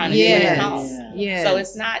know, when you're trying to do it at home. Yeah. Yes. So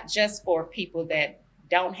it's not just for people that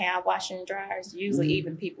don't have washing and dryers. Usually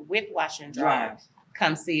even people with washing and dryers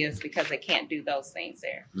come see us because they can't do those things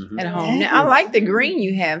there. At home. Now, I like the green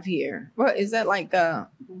you have here. What is that like?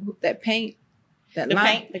 That paint? That The line?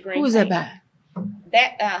 paint, the green. Who was that paint. by?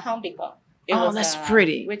 That Home Depot. It Oh, was, that's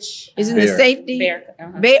pretty. Which Isn't the Bear. safety? Bear.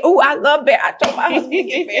 Bear. Oh, I love Bear. I told my husband to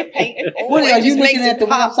get Bear paint. What It are you just makes looking at it the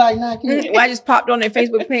pop. website now, Kim? Well, I just popped on their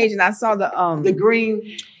Facebook page and I saw The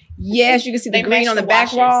green. yes, you can see the They green match on the the back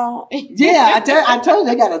washers. wall. Yeah, I told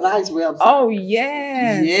you they got a nice website. Oh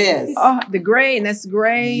yes. Yes. Oh, the gray, and that's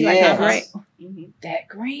gray, Yes. like a gray. Mhm. That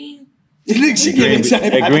green. Look, she getting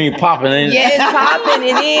excited. That green popping in. Yeah, it's popping.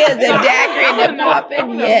 It is. The daiquiri, I the wanna know popping.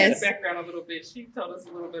 his Yes. background a little bit. She told us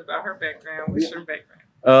a little bit about her background. What's your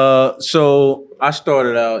background? So I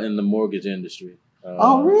started out in the mortgage industry.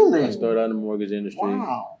 Oh, really? I started out in the mortgage industry.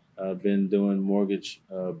 Wow. I've been doing mortgage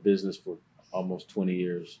business for almost 20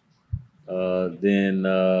 years. Then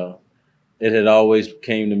it had always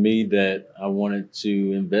came to me that I wanted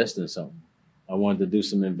to invest in something. I wanted to do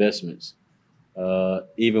some investments,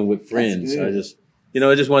 even with friends. good.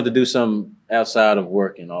 I just wanted to do something outside of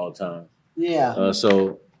working all the time. Yeah.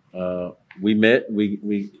 So we met,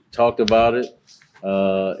 we talked about it,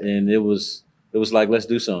 and it was like, let's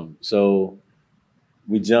do something. So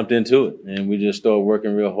we jumped into it, and we just started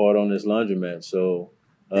working real hard on this laundromat. So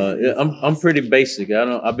yeah, I'm pretty basic.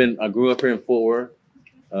 I grew up here in Fort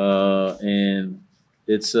Worth, and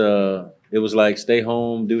it was like stay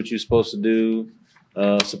home, do what you're supposed to do,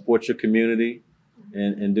 support your community,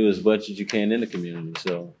 and do as much as you can in the community.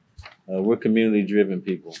 So we're community driven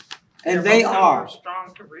people. And they are.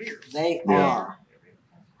 Strong careers. They Yeah. are.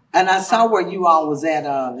 And I saw where you all was at.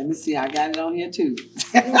 Let me see. I got it on here too.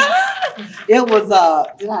 It was.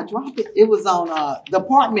 Did I drop it? It was on the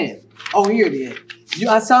apartment. Oh, here it is.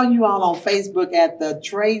 I saw you all on Facebook at the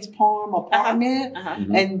Trades Palm apartment, Uh-huh.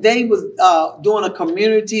 and they was doing a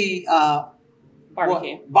community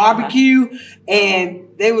Barbecue. and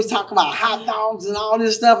they was talking about hot dogs and all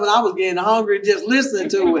this stuff, and I was getting hungry just listening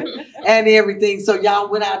to it and everything. So y'all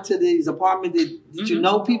went out to these apartments. Did you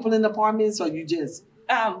know people in the apartments, or you just?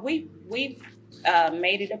 We've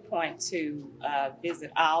made it a point to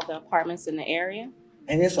visit all the apartments in the area.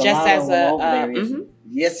 And it's a Just lot as of them a, over there, isn't it?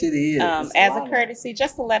 Yes, it is. It's as a lot of courtesy,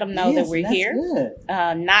 just to let them know them. that Yes, we're that's here.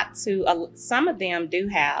 good. Not to some of them do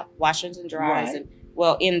have washers and dryers, Right. and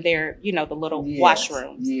in their the little Yes,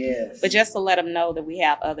 washrooms. Yes. But just to let them know that we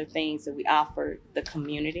have other things that we offer the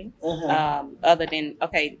community. Uh-huh. Other than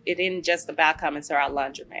it isn't just about coming to our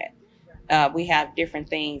laundromat. We have different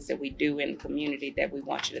things that we do in the community that we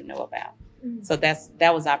want you to know about. So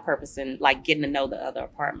that was our purpose in like getting to know the other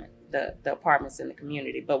the apartments in the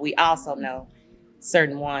community. But we also know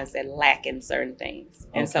certain ones that lack in certain things,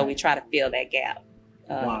 and so Okay. we try to fill that gap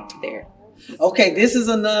Wow. there. Okay, this is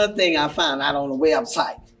another thing I found out on the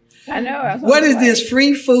website. I know. What is this?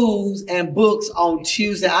 Free foods and books on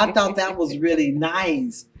Tuesday. I thought that was really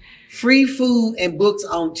nice. Free food and books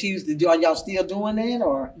on Tuesday. Are y'all still doing that,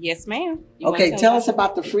 or? Yes, ma'am. You Okay, wanna tell me us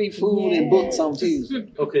about the free food and books on Tuesday.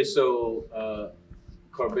 Okay, so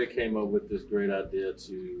Carbette came up with this great idea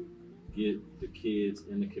to get the kids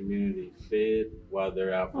in the community fed while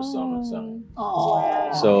they're out for summertime.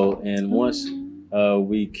 Oh, So, and once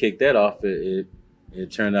we kicked that off, it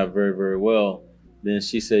turned out very, very well. Then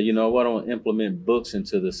she said, you know what, I want to implement books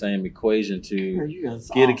into the same equation to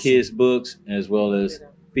get the kids books as well as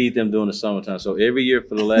feed them during the summertime. So every year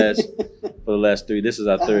for the last 3, this is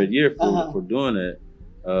our 3rd year for doing it,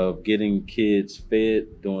 of getting kids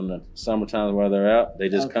fed during the summertime while they're out. They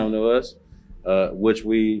just come to us, which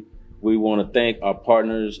we want to thank our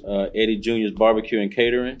partners, Eddie Jr.'s Barbecue and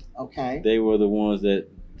Catering. Okay. They were the ones that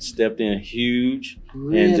stepped in huge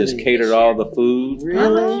and just catered all the food.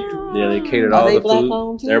 Really? Yeah, they catered Are all they the black food.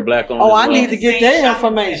 owned too? They're black owned. Oh, as I well. need to get their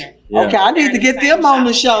information. Yeah. Okay, I need to get them on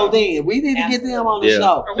the show then. We need to get them on the Yeah.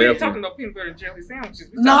 show. Are we Definitely. talking about peanut butter and jelly sandwiches?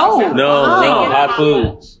 We No. talking about No, Oh. no, hot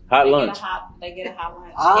food, hot lunch. They get a hot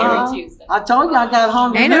lunch Ah. every Tuesday. I told you I got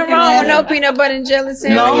hungry. Ain't nothing looking wrong at with no it. peanut butter and jelly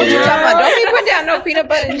sandwich. No, What you yeah. talking about? Don't be putting down no peanut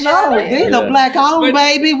butter and No, jelly. these Yeah. are black owned, But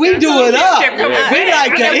baby. We that's do what it kids up. kept coming Yeah. back. We like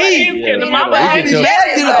I to know my eat. kids kept Yeah. the mama We Happy can tell-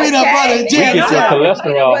 birthday get a peanut butter and We jam. get your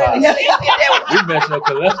cholesterol high. You We mess your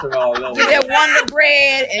cholesterol level. get that Wonder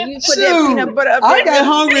Bread and you put that Shoot, peanut butter up I there. got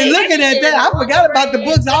hungry looking at that. I forgot about the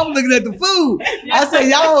books. I was looking at the food. I said,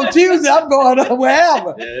 y'all on Tuesday, I'm going up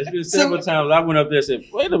wherever. Yeah, it's been several times I went up there and said,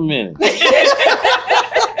 wait a minute.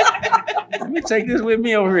 Let me take this with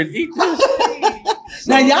me over here and eat this.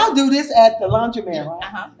 Now, y'all do this at the laundromat, right?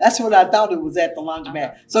 Uh-huh. That's what I thought it was at the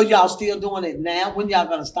laundromat. So y'all still doing it now? When y'all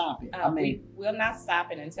going to stop it? We'll not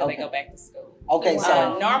stop it until they go back to school. Okay,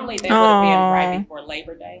 so. Normally they would have been right before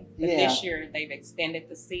Labor Day, but Yeah. this year they've extended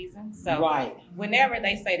the season. So Right. whenever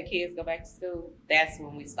they say the kids go back to school, that's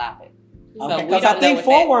when we stop it. Okay, because I think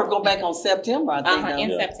Forward go back on September, I think. In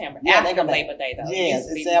though. September, Yeah, they after go back. Labor Day though. Yes,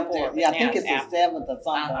 it's after. Yeah, I think it's the 7th or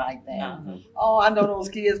something like that. Oh, I know those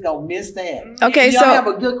kids gonna miss that. Okay, Do y'all so have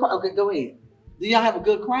a good crowd? Okay, go ahead. Do y'all have a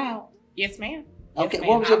good crowd? Yes, ma'am. Okay, Yes,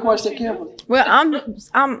 what was your ma'am. question, Kimberly? well, I'm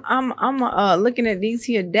looking at these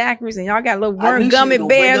here daiquiris, and y'all got little I knew worm she gummy was gonna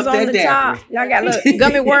bring bears up on that the top. daiquiri. Y'all got little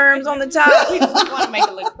gummy worms on the top. We want to make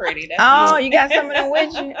it look pretty. That's Oh, it. you got some of them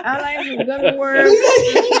with you. I like some gummy worms.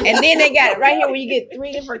 And then they got it right here where you get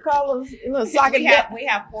 3 different colors. Little socket. we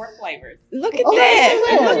have 4 flavors. Look at Oh, that.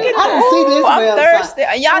 that's Look it. at I didn't see this I'm website. thirsty.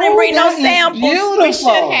 Y'all didn't bring no that is samples. Beautiful. We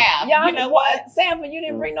should have. Y'all, You know what? Sample, you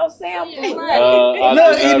didn't bring no samples.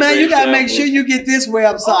 Look, man, you gotta make sure you get this Oh,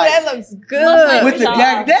 website that looks good. with the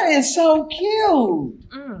dagger. That is so cute.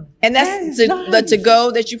 And That that's is the nice. to-go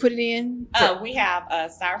that you put it in? We have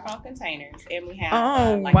styrofoam containers, and we have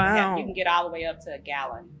Oh, wow. you can get all the way up to a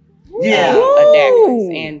gallon. Yeah. Of Ooh.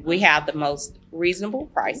 daiquiris, and we have the most reasonable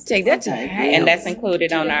price. Take that to Okay. hell. And that's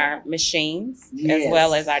included on our machines Yes. as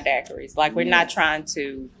well as our daiquiris. Like we're not trying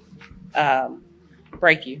to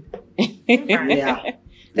break you. Yeah.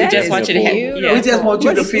 We That just is want you to have. beautiful. We just want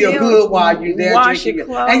you to feel good while you're there Wash drinking. your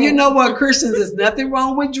clothes. And you know what, Christians, there's nothing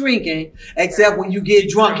wrong with drinking except when you get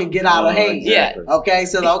drunk and get out of hand. Yeah. Okay,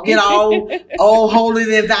 so don't get all holy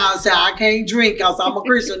and down and say, I can't drink because I'm a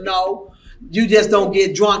Christian. No. You just don't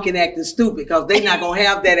get drunk and acting stupid because they're not going to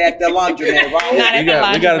have that at the laundromat, right? Not at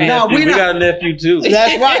the We got a laundromat. No, nephew. we We not- got a nephew too.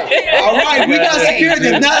 That's right. All right, we got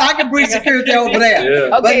security. Now I can bring security over there.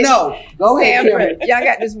 Yeah. But no, go ahead, Sandford, Kimberly. y'all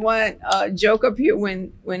got this one joke up here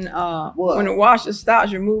when What? the washer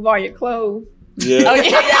stops, remove all your clothes. Yeah. Oh, yeah.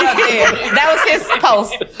 That was his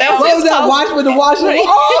post. That What was his that? post. Watch with the washer?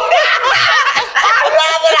 Oh!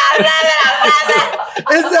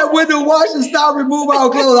 It said when the washer stop, remove our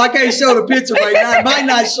clothes. I can't show the picture right now. It might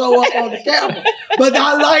not show up on the camera. But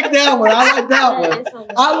I like that one. I like that one.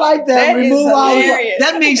 I like that. That is Remove our hilarious.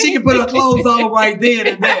 That means she can put her clothes on right then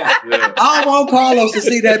and there. Yeah. I don't want Carlos to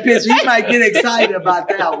see that picture. He might get excited about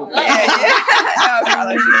that one.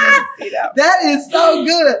 That is so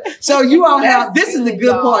good. So you all have, this is the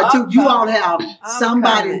good part too. You all have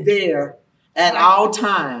somebody coming. there at all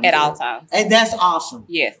times. At all times. And that's awesome.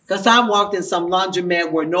 Yes. Because I walked in some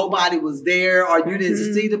laundromat where nobody was there or you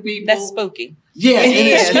didn't see the people. That's spooky. Yes, and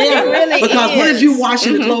it's is. scary. It really because what if is. you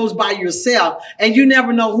washing the clothes by yourself and you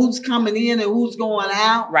never know who's coming in and who's going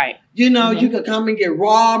out? Right. You know, you could come and get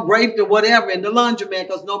robbed, raped, or whatever in the laundromat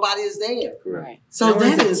because nobody is there. Right. So No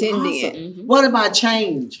that one's is attending awesome. it. What about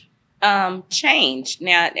change? Change.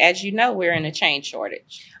 Now, as you know, we're in a change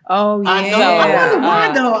shortage. Oh, yeah. I know. I wonder why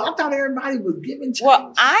Uh, though. I thought everybody was giving change.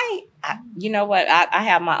 Well, I you know what? I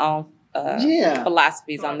have my own Yeah.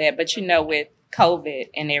 philosophies on that, but you know, with COVID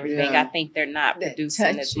and everything, Yeah. I think they're not That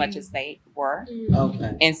producing as touchy. much as they were.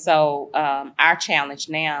 Okay. And so our challenge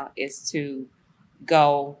now is to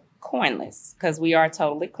go coinless because we are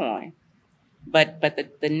totally coin. But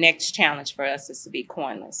the next challenge for us is to be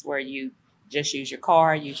coinless, where you just use your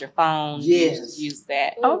card, use your phone, Yes. use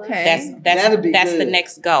that. Okay. That'd be That's the good.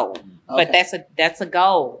 next goal. But Okay. that's a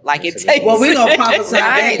goal. Like it That's a takes. Well, we're gonna prophesy that's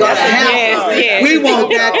Right. gonna happen. Yes, yes. We want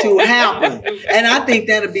that to happen, and I think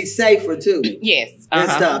that'll be safer too. Yes. And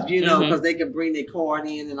uh-huh. stuff, you know, Mhm. because they can bring their card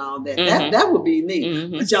in and all that. Mhm. That would be neat.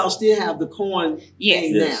 Mhm. But y'all still have the coin Yes.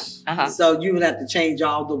 thing Yes. now, Uh-huh. so you would have to change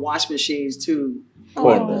all the wash machines to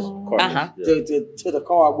Cordless. Oh. Cordless. Uh-huh. Yeah. to the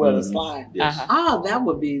card where the Mhm. slide. Yes. Uh-huh. Oh, that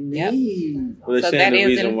would be Yep. neat. Well, they're So saying that the is in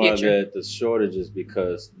reason the why future. that the shortage is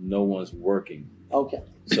because no one's working. Okay.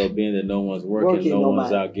 So being that no one's working, no one's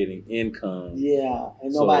nobody. out getting income. Yeah,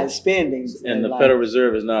 and So- nobody's spending. And the like- Federal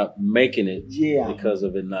Reserve is not making it Yeah. because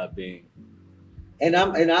of it not being. And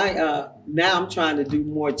I now I'm trying to do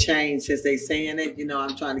more change since they saying it. You know,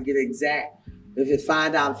 I'm trying to get exact. If it's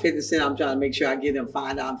 $5.50, I'm trying to make sure I get them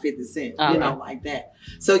 $5.50. You know, like that.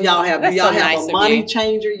 So y'all have That's do y'all so have nice a of money you.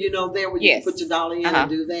 changer? You know, there where you Yes. can put your dollar in Uh-huh. and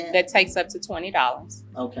do that. That takes up to $20,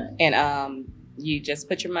 Okay. and you just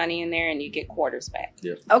put your money in there and you get quarters back.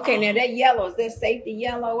 Okay, now that yellow, is that safety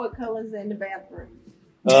yellow? What color is that in the bathroom?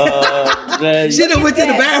 She done went to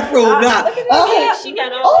the bathroom now. She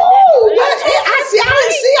got all I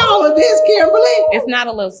didn't see all of this, Kimberly. It's not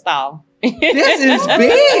a little stall. This is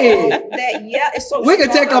big. It's so we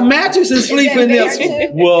could take a mattress and sleep in this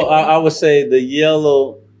one. Well, I would say the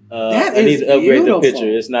yellow. That I need to upgrade beautiful. the picture.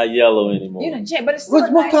 It's not yellow anymore. But it's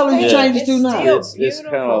what color you changed to now? It's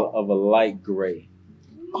kind of a light gray.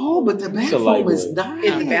 Oh, but the bathroom is nice.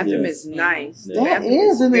 The bathroom is nice. That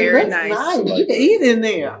is, and it looks nice. You can eat in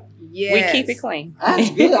there. Yes. We keep it clean.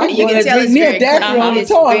 That's good. I You can can tell drink it's me a very daiquiri on the it's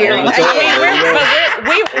toilet. very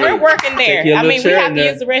We're working there. your I mean, we little have to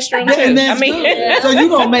chair use the restroom And too. that's I mean, good. So you're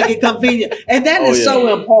going to make it convenient. And that is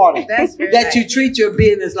so important. That's very that nice. you treat your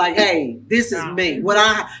business like, hey, this is me. When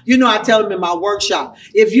I tell them in my workshop,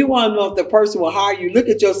 if you want to know if the person will hire you, look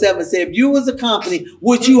at yourself and say, if you was a company,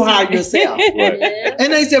 would you hire yourself? Right.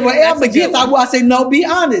 And they said, well, Elma, yes, I will. I say, no, be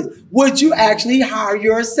honest. Would you actually hire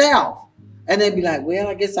yourself? And they'd be like, well,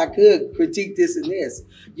 I guess I could critique this and this,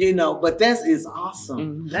 but that is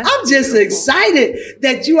awesome. I'm just excited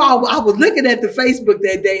that you all, I was looking at the Facebook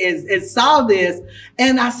that day and saw this.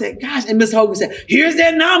 And I said, gosh, and Ms. Hogan said, here's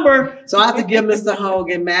their number. So I have to give Mr.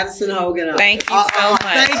 Hogan, Madison Hogan. Thank you so much.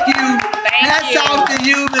 Thank you. Hats off to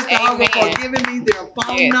you, Mr. Hogan, for giving me their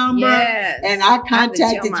phone number. Yes. And I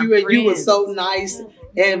contacted you and you were friends. so nice.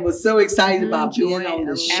 And was so excited about being on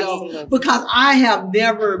the show. Absolutely. Because I have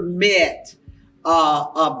never met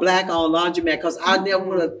a black-owned laundromat, because I never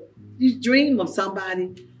would have dreamed of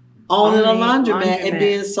somebody owning a laundromat and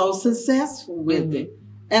being so successful with it.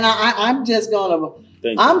 And I'm just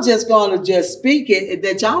gonna just speak it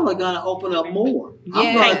that y'all are gonna open up more.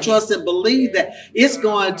 I'm gonna trust and believe that it's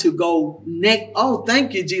going to go next. Oh,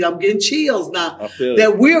 thank you, G. I'm getting chills now. I feel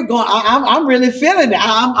that we're going. I'm really feeling it.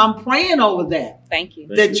 I'm praying over that. Thank you.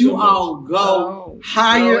 That you all go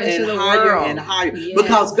higher and higher and higher,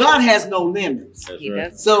 because God has no limits. That's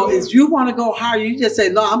right. So if you want to go higher, you just say,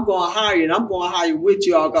 "No, I'm going higher, and I'm going higher with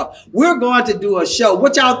you all." Go. We're going to do a show.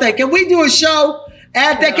 What y'all think? Can we do a show?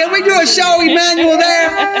 At that, can we do a show, Emmanuel? There.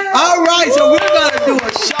 All right, so we're going to do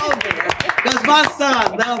a show there. Because my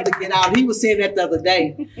son loves to get out. He was saying that the other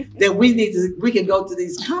day that we can go to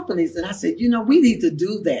these companies. And I said, we need to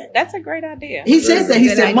do that. That's a great idea. He says that. He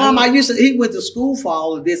said, Mom, he went to school for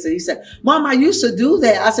all of this. And he said, Mom, I used to do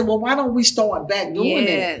that. I said, well, why don't we start back doing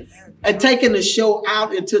that? And taking the show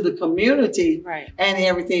out into the community and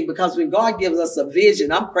everything. Because when God gives us a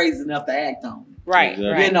vision, I'm crazy enough to act on it. Right.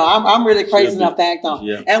 I'm really crazy enough to act on.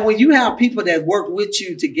 Yeah. And when you have people that work with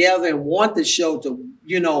you together and want the show to,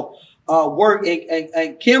 work,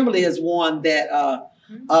 and Kimberly is one that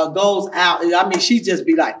goes out. I mean, she just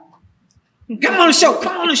be like, come on the show,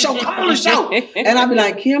 come on the show, come on the show. And I'd be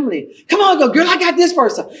like, Kimberly, come on, girl, I got this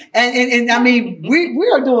person. And I mean, we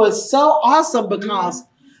are doing so awesome because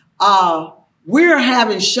we're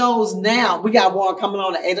having shows now. We got one coming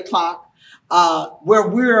on at 8:00 where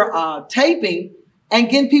we're taping and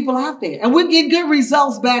getting people out there. And we get good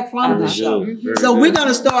results back from the show. So we're going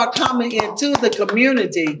to start coming into the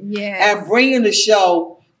community and bringing the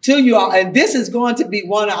show to you all. And this is going to be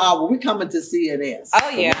we're coming to CNS. Oh,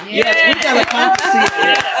 yeah. Yes, we're going to come to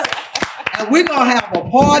CNS. And we're going to have a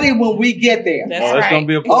party when we get there. That's right. It's going to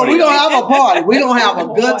be a party. Oh, we're going to have a party. We're going to have a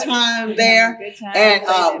good time there.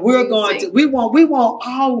 And we're going to, we want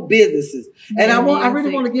all businesses. And I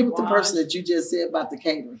really want to give it to the person that you just said about the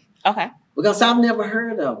catering. Okay. Because I've never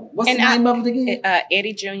heard of it. What's the name of it again?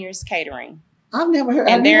 Eddie Jr.'s Catering. I've never heard.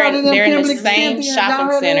 And they're in the same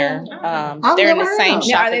shopping center. They're in the same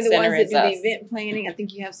shopping center as us. Are they the ones that do the event planning? I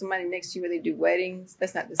think you have somebody next to you where they do weddings.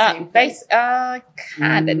 That's not the same place.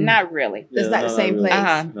 Kind of, not really. That's not the same place.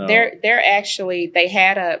 No. They're actually, they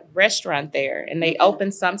had a restaurant there and they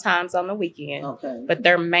open sometimes on the weekend. Okay. But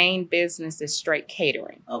their main business is straight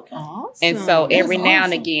catering. Okay. Awesome. And so every now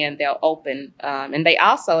and again they'll open. And they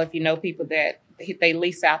also, if you know people that they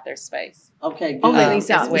lease out their space. Okay. Oh, they lease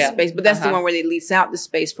out as well. the space, but that's the one where they lease out the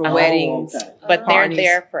space for weddings. Okay. But parties.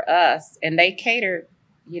 they're there for us, and they cater,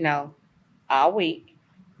 all week.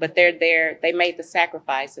 But they're there. They made the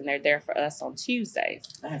sacrifice, and they're there for us on Tuesdays.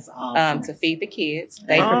 That's awesome. To feed the kids.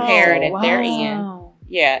 They prepare it at their end.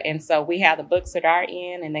 Yeah, and so we have the books at our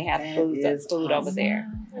end, and they have food over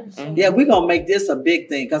there. Mm-hmm. Yeah, we're going to make this a big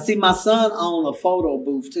thing. Because, see, my son owns a photo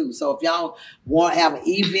booth, too. So if y'all want to have an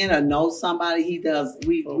event or know somebody, he does.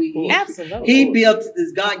 Absolutely. He built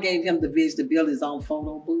this. God gave him the vision to build his own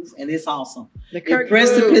photo booth, and it's awesome. The Kirk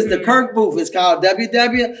booth. The Kirk booth is called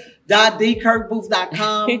www.kirk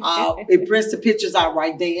 .dkirkbooth.com. It prints the pictures out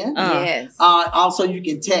right then. Yes. Also, you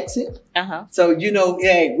can text it. So,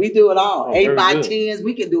 hey, we do it all. 8x10s,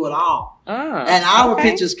 we can do it all. And our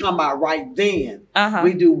pictures come out right then.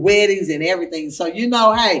 We do weddings and everything. So,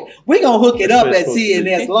 hey, we're going to hook it up at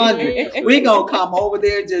CNS Laundry. We're going to come over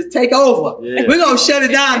there and just take over. Yeah. We're going to shut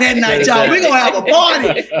it down that night, y'all. We're going to have a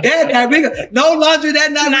party that night. No laundry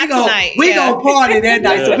that night. We're going to party that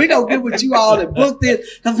night. So we're going to get with you all and book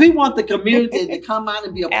this because we want the community to come out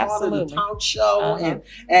and be a part of the talk show and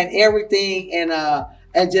everything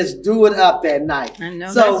and just do it up that night.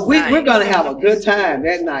 So we're going to have a good time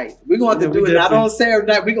that night. We're going to do it not on Saturday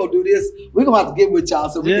night. We're going to do this. We're going to have to get with y'all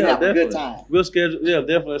so we can have a good time. We'll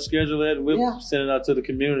definitely schedule it. We'll send it out to the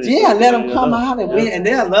community. Yeah, let them come out and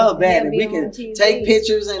they'll love that. And we can take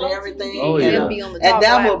pictures and everything. And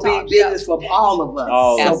that will be business for all of us.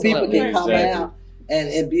 So people can come out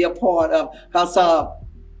and be a part of. Because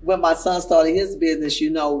when my son started his business, he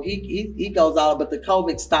goes out, but the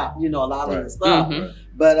COVID stopped, a lot of the stuff.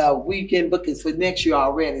 But we can book it for next year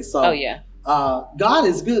already. So God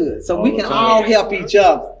is good. So we can all help each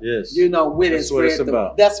other. Yes. With That's what it's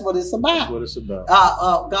about. That's what it's about. That's what it's about.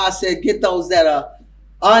 God said, get those that are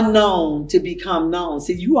unknown to become known.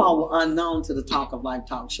 See, you all were unknown to the Talk of Life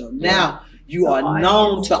talk show. Now you are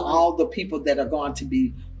known to all the people that are going to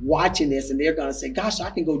be watching this, and they're going to say, gosh, I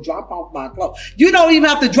can go drop off my clothes. You don't even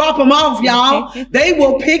have to drop them off, y'all. They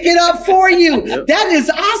will pick it up for you. That is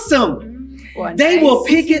awesome. They will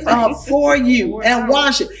pick it up for you and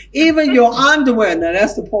wash it. Even your underwear. Now,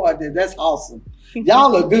 that's the part that's awesome.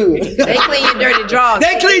 Y'all are good. They clean your dirty drawers.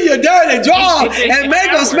 They clean your dirty drawers and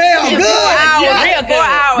make them smell good.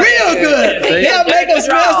 Real good. They'll make them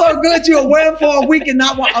smell so good you'll wear them for a week and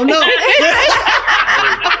not want. Oh, no.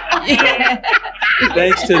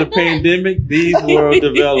 Thanks to the pandemic, these were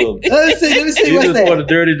developed. Let me see these what's that. For the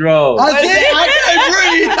dirty drawers. I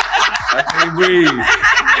can't breathe.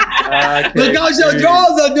 Because your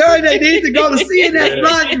drawers are dirty, they need to go to CNS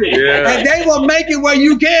Laundry. And they will make it where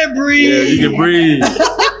you can breathe. Yeah, you can breathe.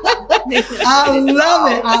 I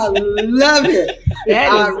love it. I love it.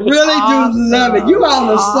 I really do love it. You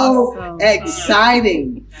all are so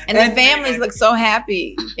exciting. And the families look so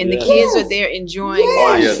happy. And the kids are there enjoying.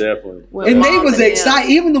 Oh, yeah, definitely. And they was excited.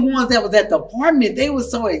 Even the ones that was at the apartment, they were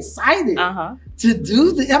so excited to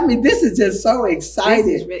do this. I mean, this is just so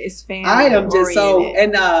exciting. It's family. I am just so,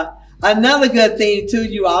 and another good thing too,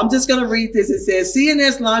 you all, I'm just going to read this. It says,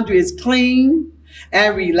 CNS Laundry is clean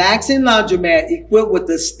and relaxing laundromat equipped with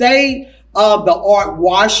the state-of-the-art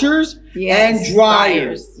washers and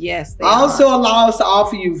dryers. Yes, they also allow us to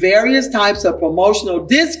offer you various types of promotional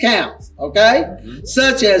discounts,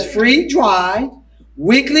 such as free dry,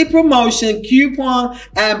 weekly promotion, coupon,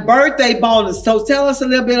 and birthday bonus. So tell us a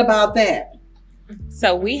little bit about that.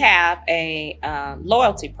 So we have a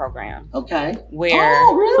loyalty program. Where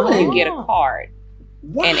you get a card.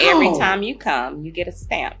 Wow. And every time you come, you get a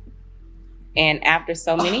stamp. And after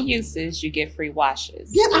so many uses, you get free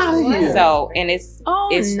washes. Get out of here. So, and it's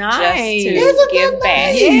nice. just to give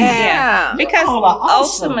back. Yeah. Because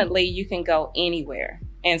ultimately you can go anywhere.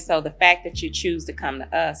 And so the fact that you choose to come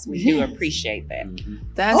to us, we do appreciate that.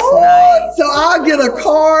 That's nice. So I'll get a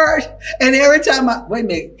card, and every time wait a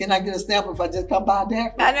minute, can I get a stamp if I just come by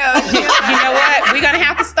there? I know. You know what? We're gonna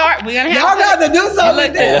have to start. We're gonna have to do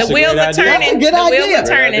something. The wheels are turning. That's a good idea. Wheels are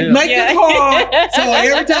turning. Make the card. So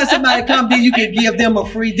every time somebody comes in, you can give them a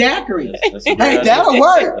free daiquiri. Hey, that'll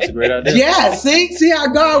work. That's a great idea. Yeah. See how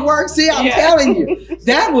God works. See, I'm telling you,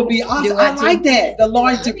 that would be awesome. I like that. The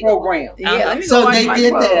loyalty program. So they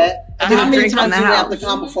did that. How many times do you have to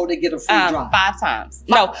come before they get a free dry? 5 times.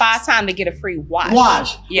 No, 5 times to get a free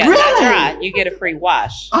wash. Yeah, really? Not dry. You get a free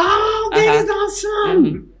wash. Oh, that is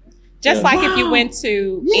awesome. Just like if you went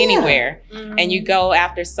to anywhere and you go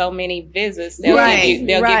after so many visits, they'll give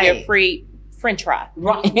you a free French fry.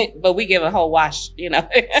 But we give a whole wash,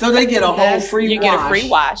 So they get a whole free wash. You get a free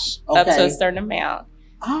wash up to a certain amount.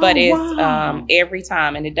 But it's every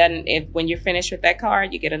time, and it doesn't. When you're finished with that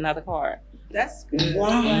card, you get another card. That's good.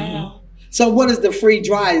 Wow. So what is the free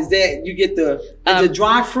dry? Is that you get the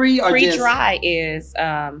dry free or free just? Dry is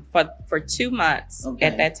for 2 months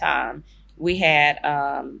at that time. We had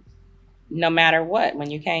no matter what,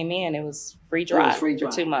 when you came in, it was free dry, for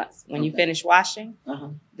 2 months. When you finish washing,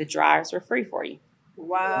 the dryers were free for you.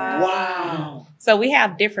 Wow. So we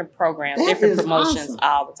have different programs, different promotions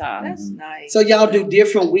all the time. That's nice. So y'all do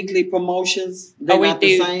different weekly promotions? We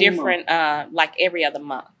do different, like every other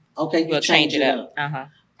month. Okay, we'll change it up.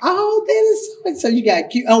 Oh, that is so you got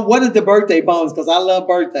cute. What is the birthday bonus? Because I love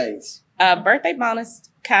birthdays. Birthday bonus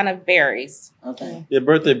kind of varies. Okay. Yeah,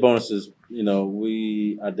 birthday bonuses,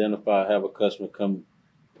 we have a customer come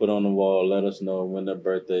put on the wall, let us know when their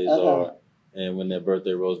birthdays are, and when their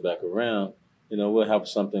birthday rolls back around, we'll have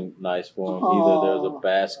something nice for them. Either there's a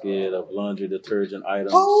basket of laundry detergent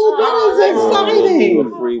items. Oh, that is exciting. Or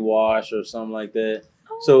a free wash or something like that.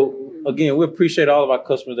 So again, we appreciate all of our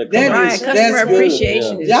customers that come. Customer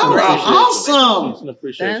appreciation. Y'all are awesome.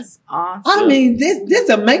 That's awesome. I mean, this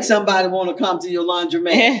will make somebody want to come to your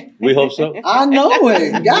laundromat. We hope so. I know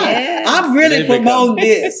it. God, Yes. I'm really promoting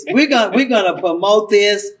this. We're gonna promote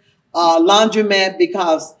this laundromat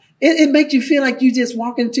because it makes you feel like you just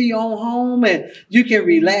walk into your own home and you can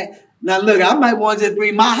relax. Now look, I might want to just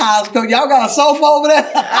bring my house because y'all got a sofa over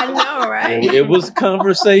there. I know, right? It was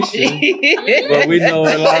conversation, but we know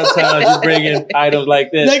a lot of times you bring in items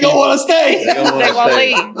like that. They gonna want to stay. They won't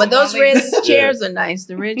leave. But those red chairs are nice.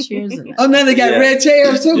 The red chairs are nice. Oh, now they got red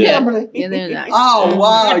chairs too, Yeah. Kimberly. Yeah, they're nice. Oh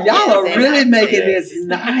wow, y'all are They're really nice. making this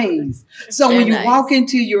nice. So when you They're walk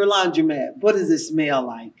into your laundromat, what does it smell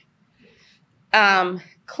like?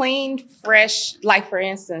 Clean, fresh. Like for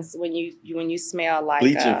instance, when you smell like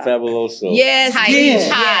Bleach and Fabuloso. Yes, Tide, yes,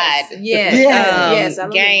 Tide. yes, Yeah. yes. I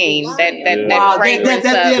love Gain, the that bleach. Wow, fragrance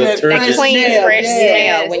that of fresh clean, smell. fresh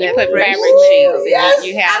Yes. smell. When you that put fresh- fabric Ooh, sheets, yes,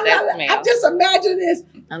 you have I that love it. smell. I'm just imagining this.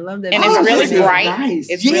 I love that. And Oh, it's really this is bright. nice.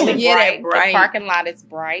 It's Yeah. really Yeah, bright. bright. The parking lot is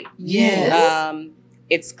bright. Yes.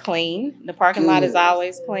 It's clean. The parking lot is Good.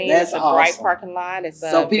 always clean. That's it's a bright awesome. parking lot. It's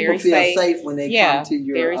So people very feel safe. safe when they come to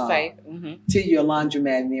your very safe. Mm-hmm. to your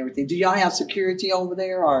laundromat and everything. Do y'all have security over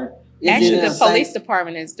there, or is Actually, it the a safe- police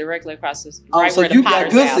department is directly across the Oh, right so where the you got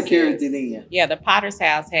Potter's good house security is. then. Yeah, the Potter's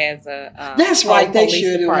house has a That's whole right. They police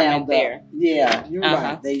should have department there. Yeah, you're Uh-huh.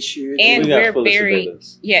 right. They should. And We got we're full very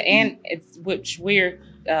surveillance. and it's which we're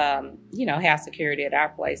have security at our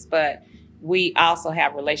place, but we also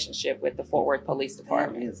have relationship with the Fort Worth Police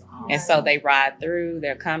Department. That is awesome. And so they ride through,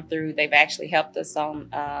 they'll come through. They've actually helped us on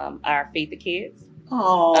our Feed the Kids,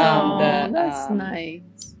 Oh, That's nice.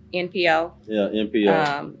 NPO. Yeah,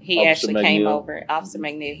 NPO. He Officer actually came McNeil. over, Officer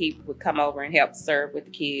McNeil, he would come over and help serve with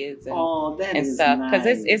the kids and that and is stuff. nice.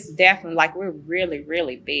 Because it's definitely like we're really,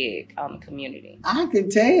 really big on the community. I can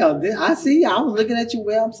tell. I see. I was looking at your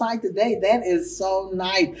website today. That is so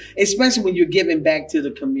nice, especially when you're giving back to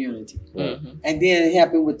the community, Mhm. and then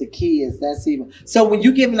helping with the kids. That's even. So when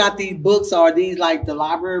you're giving out these books, are these like the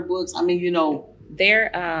library books? I mean,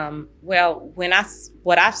 They're when I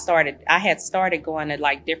had started going to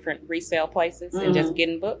like different resale places and just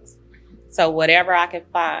getting books. So whatever I could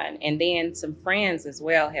find, and then some friends as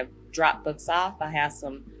well have dropped books off. I have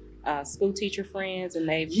some school teacher friends, and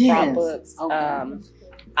they've brought books, Okay.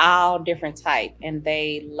 all different type, and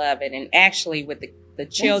they love it. And actually, with the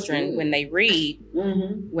children, good. when they read,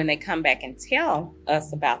 when they come back and tell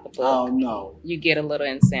us about the book, Oh no! you get a little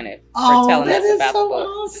incentive Oh, for telling that us is about so the book.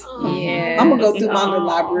 awesome. Yeah. I'm gonna go through my little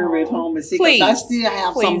library at home and see, because I Please. still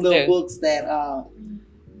have some Please little do. books that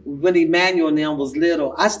when Emmanuel and them was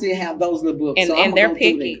little, I still have those little books. And, so I'm and they're gonna go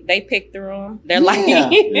through picky. them. They pick through them. They're Yeah. like, Yeah,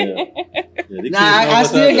 the kids Now know I what's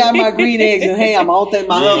still out got there. my green eggs and ham. I don't think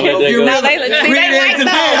my Yeah, husband there gonna get you rid go. of No, they green like eggs and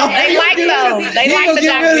those. ham. They like those. They He like gonna the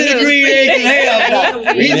get rid of the Daiquiris. green eggs and ham.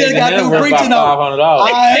 Now. He just got through preaching on.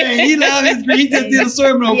 $500. He loves his green. He just did a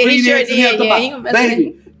sermon on Yeah, he green sure eggs and did. ham. Yeah, he Talking gonna about, mess with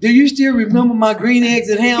baby, do you still remember my green eggs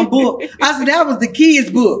and ham book? I said, that was the kids'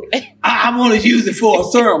 book. I want to use it for a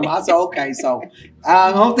sermon. I said, okay, so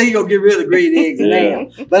I don't think you're going to get rid of green eggs and ham.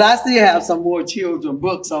 But I still have some more children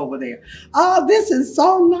books over there. Oh, this is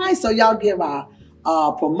so nice. So y'all give our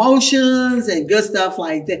promotions and good stuff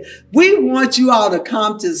like that. We want you all to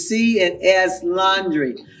come to C&S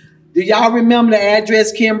Laundry. Do y'all remember the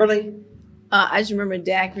address, Kimberly? I just remember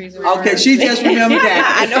Daiquiris. Okay, she just remembered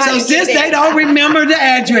that. I know how So to since get they that. don't remember the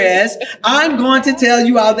address, I'm going to tell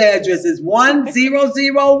you all the address. It's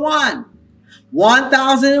 1001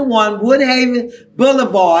 1001 Woodhaven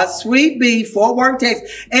Boulevard, Suite B, Fort Worth, Texas.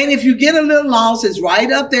 And if you get a little lost, it's right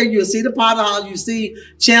up there. You'll see the Potter House. You see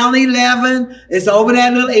Channel 11. It's over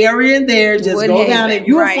that little area in there. Just go down Woodhaven, and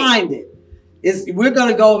you'll right. find it. We're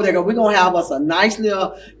going to go over there because we're going to have us a nice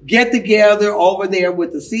little get together over there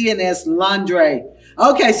with the C&S Laundry.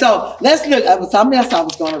 Okay, so let's look. Something else I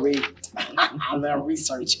was going to read. A little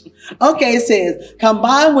research. Okay, it says,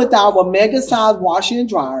 combined with our mega size washer and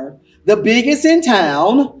dryer, the biggest in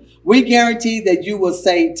town, we guarantee that you will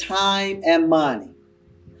save time and money.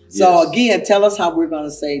 So Yes. again, tell us how we're going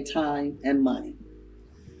to save time and money.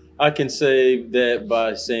 I can save that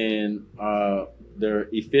by saying they're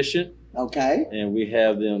efficient. Okay. And we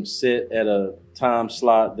have them set at a time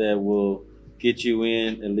slot that will get you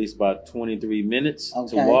in at least about 23 minutes to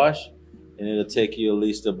Okay. wash. and it'll take you at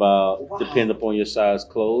least about, depending upon your size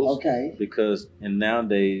clothes. Okay. Because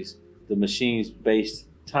nowadays the machines base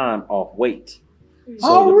time off weight.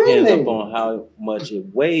 So it depends really? upon how much it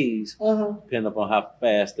weighs, depending upon how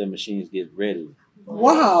fast the machines get ready.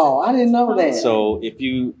 Wow, I didn't know that. So if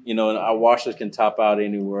you know, our washers can top out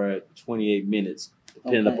anywhere at 28 minutes,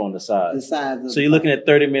 depending upon the size. The size of so you're looking at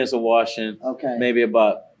 30 minutes of washing, okay, maybe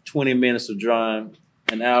about 20 minutes of drying,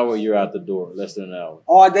 an hour, you're out the door, less than an hour.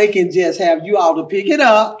 Or they can just have you all to pick it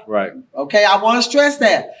up. Right. Okay, I want to stress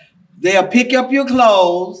that. They'll pick up your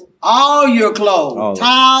clothes, all your clothes,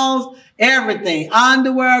 towels, everything,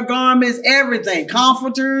 underwear, garments, everything,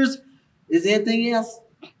 comforters. Is there anything else?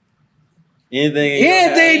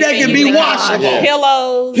 Anything that can be washable. Yeah.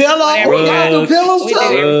 Pillows. Rugs, pillows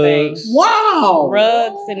too. Wow.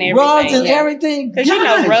 Rugs and everything. Rugs and everything. Because you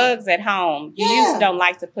know, rugs at home, you just don't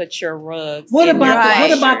like to put your rugs. What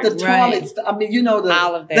about the toilets? I mean, you know,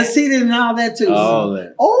 all of that. The seating and all that too. All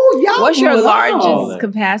that. Oh, y'all. What's your largest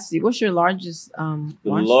capacity? What's your largest the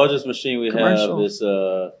largest machine we have is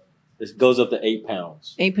it goes up to 8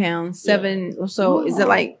 pounds. 8 pounds, 7. So is it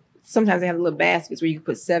like sometimes they have little baskets where you can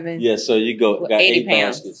put 7? Yeah, so you got 8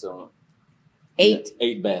 pounds. baskets on. 8?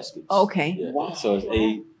 8 baskets. Okay. Yeah. Wow. So it's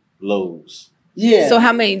 8 loads. Yeah. So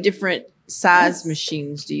how many different size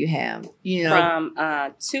machines do you have? You know,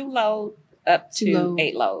 from 2 load up to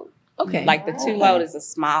 8 load. Okay. Like the 2 load is a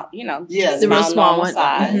small, you know, the real small one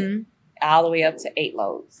size, all the way up to 8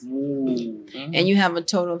 loads. And you have a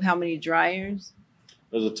total of how many dryers?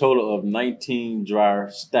 There's a total of 19 dryer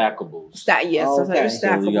stackables. Yes, so they're So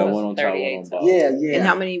stackables. you got one on top, one on bottom. Yeah. And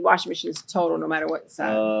how many washing machines total, no matter what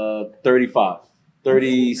size? 35.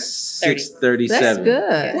 36, 37. That's good.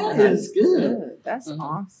 That is good. That's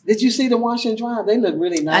awesome. Did you see the wash and dry? They look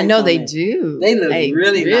really nice. I know on they it. do. They look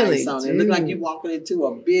really nice on it. It do. look like you walking into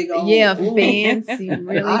a big old fancy,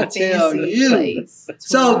 really I tell fancy you. place.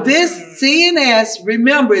 So this C&S,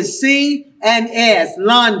 remember, it's C&S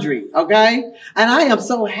laundry, okay? And I am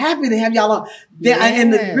so happy to have y'all on.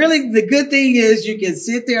 And the good thing is you can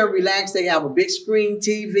sit there and relax. They have a big screen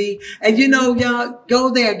TV. And you know, y'all go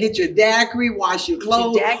there and get your daiquiri, wash your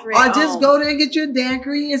clothes. Or just go there and get your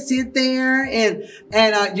daiquiri and sit there. And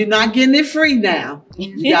you're not getting it free now.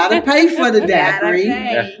 You got to pay for the daiquiri.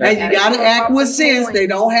 And you got to act with sense. They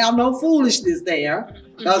don't have no foolishness there.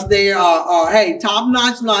 Because they are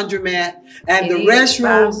top-notch laundromat. And the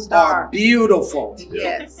restrooms are beautiful.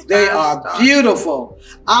 Yes. They are beautiful.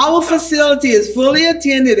 Our facility is fully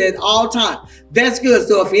attended at all times. That's good.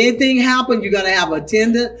 So if anything happens, you're going to have an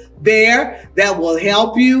attendant there that will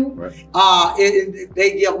help you. Right.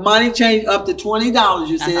 They give money change up to $20,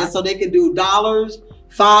 you said. So they can do $5,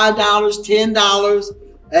 $10,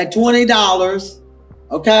 and $20.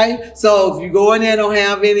 Okay, so if you go in there and don't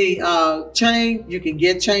have any change, you can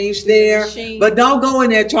get change there. But don't go in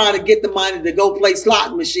there trying to get the money to go play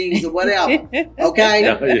slot machines or whatever. Okay,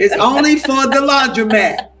 it's only for the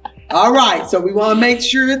laundromat. All right, so we want to make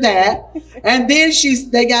sure that. And then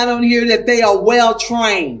they got on here that they are well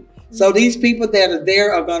trained. So these people that are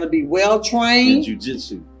there are going to be well trained. In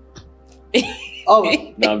jiu-jitsu.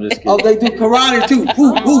 Oh, no, I'm just kidding. Oh, they do karate too.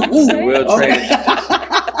 Well trained.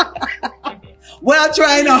 Well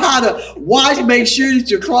trained on how to wash, make sure that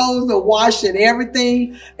your clothes are washed and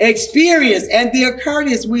everything. Experience, and they're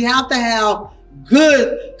courteous. We have to have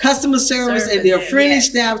good customer service and they're friendly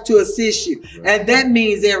staff to assist you. And that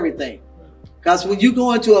means everything. Because when you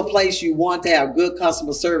go into a place, you want to have good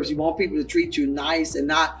customer service. You want people to treat you nice and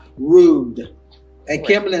not rude. And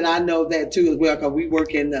Kimberly and I know that too as well, because we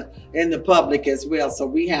work in the public as well. So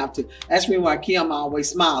we have to. That's the reason why Kim always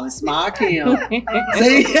smiling. Smile, Kim.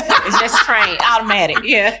 See? It's just trained, automatic.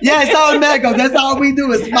 Yeah. Yeah, it's automatic. That's all we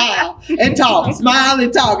do is smile and talk. Smile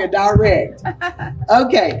and talk and direct.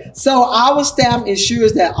 Okay. So our staff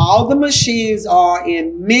ensures that all the machines are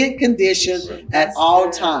in mint condition at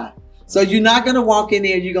all times. So you're not going to walk in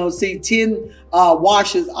there, you're going to see 10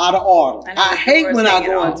 washers out of order. I hate when I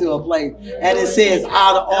go into a place and it says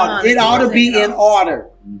out of order. It ought to be in order.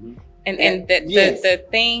 And the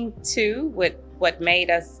thing too, with what made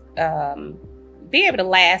us be able to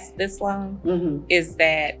last this long is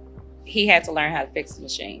that he had to learn how to fix the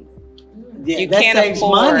machines. Yeah, you can't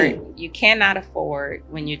afford, you cannot afford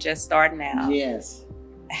when you're just starting out. Yes.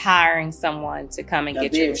 Hiring someone to come and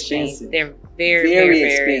get your machines. They're very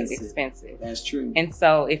expensive. That's true. And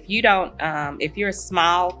so if you don't, if you're a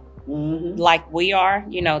small like we are.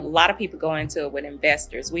 You know, a lot of people go into it with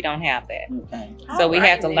investors. We don't have that. Okay. So we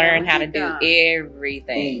have to learn how to do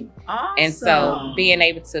everything. Awesome. And so being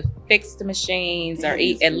able to fix the machines or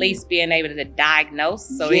at least being able to diagnose.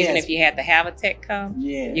 So even if you had to have a tech come,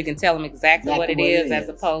 you can tell them exactly what it is as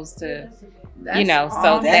opposed to, you know,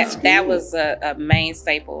 so that was a main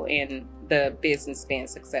staple in the business being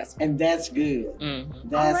successful. And that's good.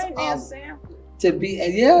 That's awesome. To be,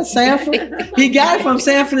 Sandford. He got it from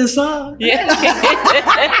Sandford and Son. Picking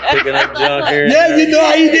up junk here. Yeah, you know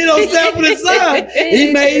how he did on Sandford and Son.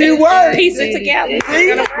 He made it work. Piece it together.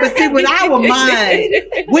 But see, with our minds,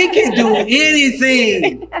 we can do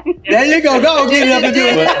anything. There you go. Go get it up and do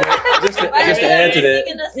it. But just to add to that,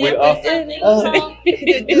 we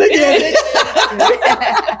look at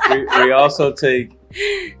it. We also take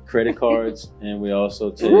credit cards, and we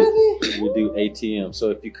also take we do ATM. So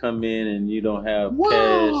if you come in and you don't have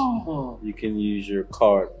cash, you can use your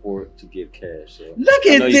card for it to get cash. So look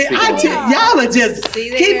at this. Y'all are just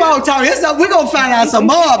keep on talking. We're gonna find out some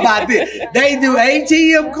more about this. They do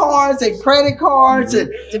ATM cards and credit cards and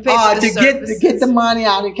to get the money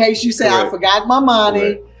out in case you say I forgot my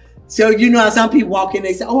money. So you know how some people walk in,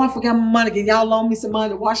 they say, "Oh, I forgot my money. Can y'all loan me some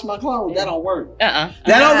money to wash my clothes?" That don't work. That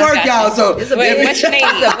don't work, y'all. So what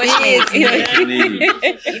you need?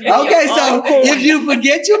 Okay, so if you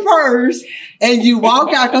forget your purse and you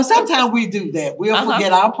walk out, because sometimes we do that, we'll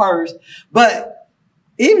forget our purse, but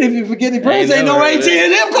even if you forget the purse, ain't no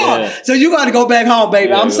ATM card. So you got to go back home,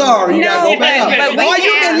 baby. I'm sorry. You got to go back home. Or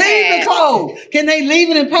you can leave the clothes. Can they leave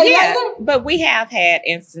it and pay later? But we have had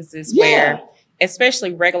instances where,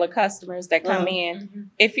 especially regular customers that come in,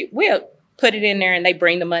 if we'll put it in there and they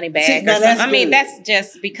bring the money back. I mean, that's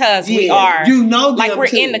just because we are, like we're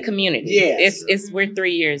in the community. We're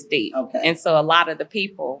 3 years deep. And so a lot of the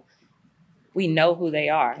people, we know who they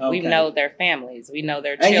are. We know their families. We know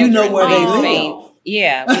their children. And you know where they live.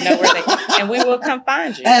 Yeah, we know where and we will come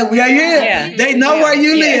find you. They know where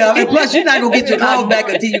you live, and plus you're not gonna get your clothes back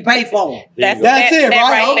until you pay for them. That's it,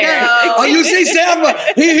 right? There. Oh, you see, Sandford,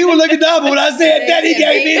 he was looking down, but when I said that, he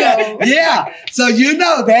gave me that. Yeah, so you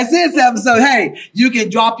know that's it, Sandford. So hey, you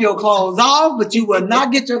can drop your clothes off, but you will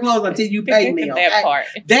not get your clothes until you pay me. Okay? That part.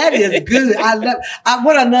 That is good. I love.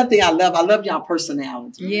 What another thing I love y'all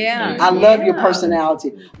personality. Yeah, I love your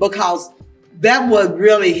personality because that what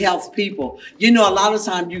really helps people. You know, a lot of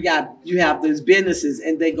times you have those businesses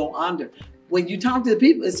and they go under. When you talk to the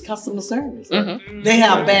people, it's customer service. They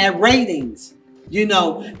have bad ratings, you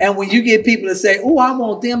know. And when you get people to say, "Oh, I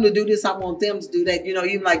want them to do this, I want them to do that," you know,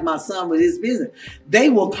 even like my son with his business, they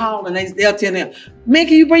will call and they'll tell them, "Man,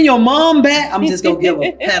 can you bring your mom back?" I'm just gonna give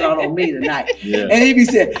a pat out on me tonight. And he be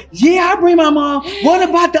saying, "Yeah, I bring my mom. What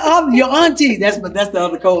about your auntie?" That's the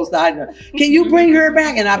other cold side. "Can you bring her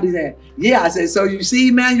back?" And I be saying, "Yeah." I said, "So you see,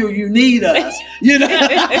 Emmanuel, you need us. You know,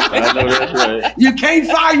 I know that's right. You can't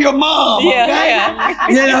fire your mom, okay?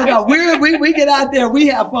 You know, we get out there, we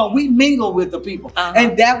have fun, we mingle with the people,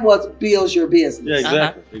 and that what builds your business. Yeah,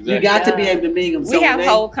 exactly. You got to be able to mingle. We have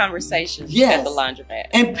whole conversations at the laundromat,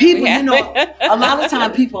 and people, you know, a lot of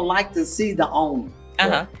times people like to see the owner.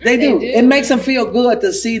 They do. It makes them feel good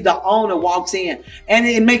to see the owner walks in, and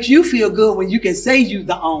it makes you feel good when you can say you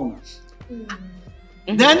the owner.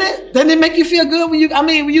 Doesn't it make you feel good when you think I'm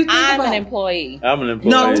an employee. I'm an employee.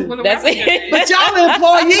 No, that's it. But y'all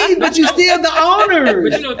employees, but you still the owners.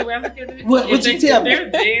 But you know the way I look at it? What you tell me?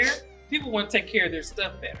 If they're there, people want to take care of their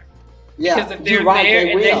stuff better. Yeah, because if they're there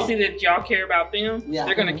and they see that y'all care about them,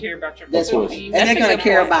 they're going to care about your employees. And they're going to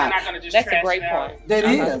care about it. That's a great point. That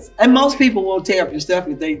is. And most people won't tear up your stuff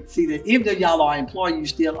if they see that even though y'all are employees, you're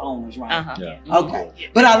still owners, right? Okay.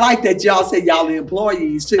 But I like that y'all say y'all are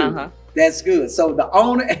employees too. That's good. So the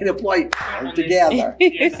owner and employee are together.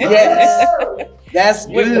 Yes. That's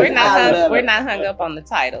good. We're not hung up on the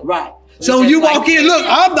title. Right. So you walk in, look,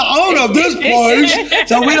 I'm the owner of this place,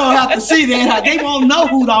 so we don't have to see that. They won't know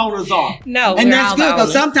who the owners are. No, and that's good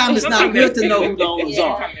because sometimes it's not good to know who the owners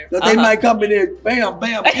are. Because they might come in there, bam,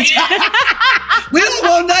 bam. We don't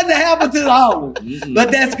want nothing to happen to the owner.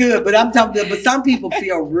 But that's good. But I'm talking. But some people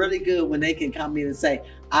feel really good when they can come in and say,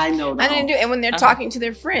 "I know the owner." And when they're talking to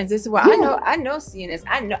their friends, they say, "Well, I know CNS.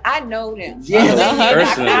 I know them." Yes.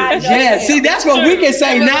 Yes. See, that's what we can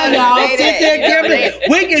say now, y'all. Sit there, Kimberly.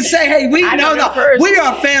 We can say, "Hey, we know we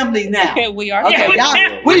are family now." We are. Okay, y'all,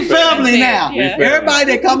 we family now.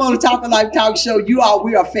 Everybody that come on the Talking Life Talk Show,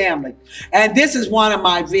 we are family. And this is one of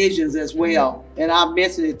my visions as well. And I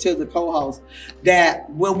mentioned it to the co-host that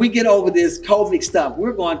when we get over this COVID stuff,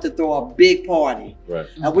 we're going to throw a big party. Right.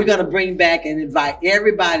 And we're going to bring back and invite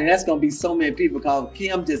everybody. That's going to be so many people because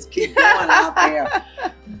Kim just keep going out there.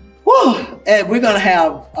 Whew, and we're gonna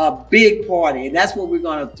have a big party, and that's what we're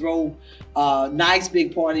gonna throw. Nice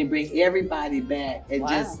big party and bring everybody back, and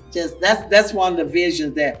just that's one of the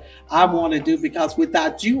visions that I want to do, because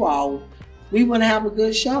without you all, we wouldn't have a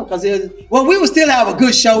good show. Because we would still have a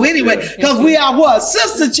good show anyway, because we are what,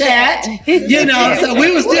 sister chat, you know. So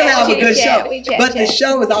we would still have a good show. But the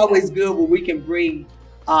show is always good when we can bring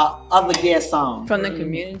other guests on from the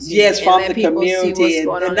community. Yes, from the community,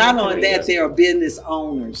 and not only that, they are business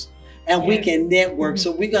owners. And we can network.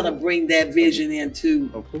 So we're going to bring that vision into,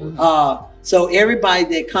 so everybody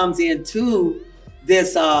that comes into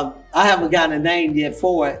this, I haven't gotten a name yet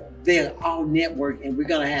for it. They're all network, and we're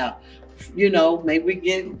going to have, you know, maybe we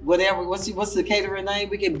get whatever, what's the caterer name?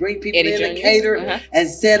 We can bring people in to cater and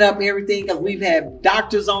set up everything, because we've had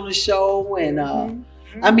doctors on the show, and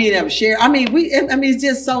it's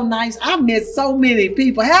just so nice. I've met so many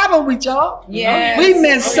people, haven't we, y'all? Yeah, we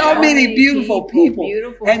met so many beautiful people.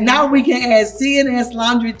 And now we can add CNS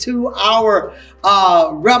Laundry to our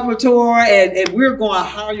repertoire, and we're going to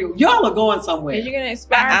hire you. Y'all are going somewhere. You're going to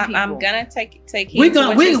inspire people. I'm going to take heed we're to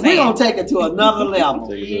what we're you're saying. going to take it to another level.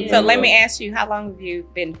 So let me ask you, how long have you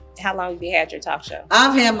had your talk show?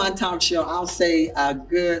 I've had my talk show, I'll say a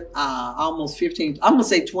good almost 15, I'm going to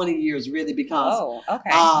say 20 years really, because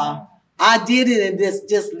I did it in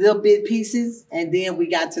just little bit pieces, and then we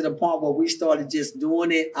got to the point where we started just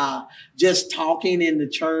doing it, just talking in the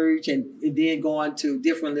church, and then going to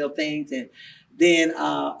different little things. And then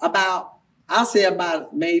I'll say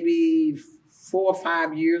about maybe 4 or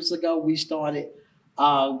 5 years ago, we started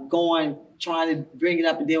trying to bring it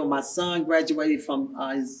up. And then when my son graduated from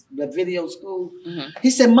the video school, he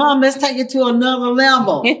said, "Mom, let's take it to another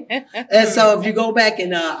level." And so if you go back,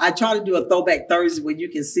 and I try to do a throwback Thursday where you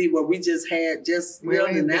can see where we just had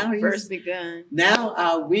first begun.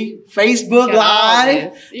 Now we Facebook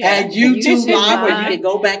Live and YouTube Live, where you can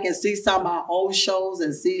go back and see some of our old shows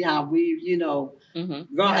and see how we, you know, I'm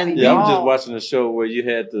just watching the show where you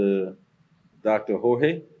had the Dr.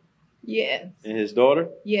 Jorge. Yes. And his daughter?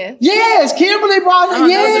 Yes. Yes, Kimberly brought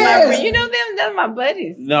yes. You know them, they're my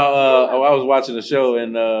buddies. No, I was watching the show,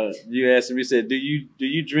 and you asked me, you said, do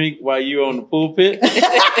you drink while you're on the pulpit?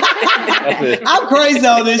 I'm crazy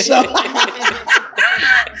on this show.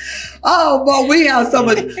 Oh, but we have so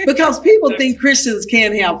much, because people think Christians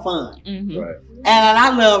can't have fun. Right. And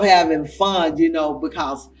I love having fun, you know,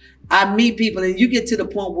 because I meet people, and you get to the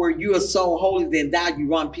point where you are so holy than thou, you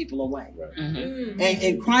run people away. Right.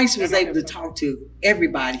 And Christ was able to talk to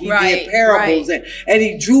everybody. He did parables, and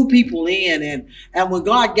he drew people in. And when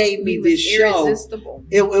God gave me this show,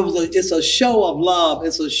 it's a show of love.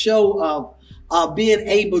 It's a show of being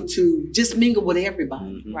able to just mingle with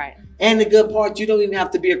everybody. Right. And the good part, you don't even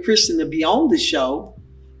have to be a Christian to be on the show.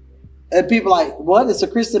 And people are like, what? It's a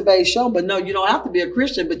Christian-based show. But no, you don't have to be a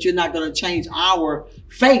Christian, but you're not going to change our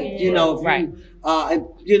faith, you know.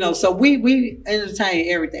 You know, so we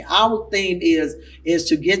entertain everything. Our theme is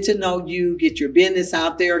to get to know you, get your business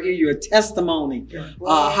out there, hear your testimony,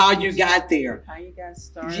 how you got there. How you got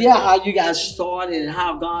started. Yeah, how you got started, and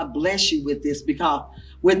how God bless you with this, because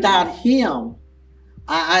without him,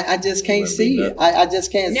 I just can't see it. I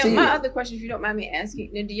just can't see it. Now, my other question, if you don't mind me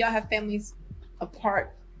asking, do y'all have families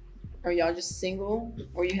apart? Are y'all just single,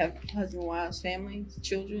 or you have husband, wives, families,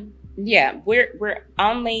 children? Yeah, we're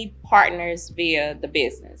only partners via the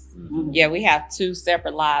business. Yeah, we have 2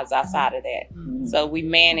 separate lives outside of that. So we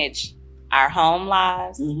manage our home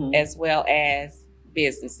lives as well as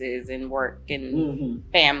businesses and work and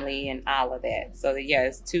family and all of that. So yeah,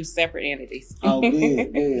 it's 2 separate entities. Oh,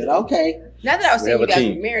 good. Okay. Not that I was saying you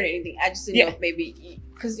guys were married or anything. I just didn't know if maybe,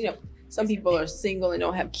 because, you know, some people are single and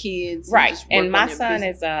don't have kids. Right. And my son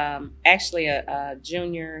is actually a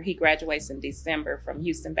junior. He graduates in December from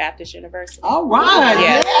Houston Baptist University. All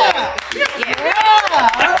right. All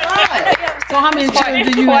right. So how many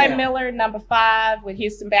children do you have? Coy Miller, number 5 with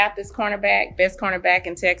Houston Baptist, cornerback, best cornerback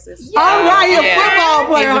in Texas. All right, you're a football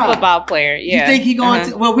player. He's a football player. Yeah. You think he going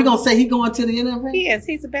to? Well, we're gonna say he going to the NFL. He is.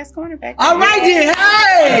 He's the best cornerback. All right, then.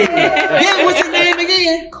 Hey, what's his name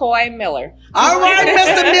again? Coy Miller. All right,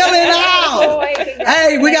 Mr. Miller in the house.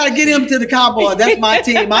 Hey, we gotta get him to the Cowboys. That's my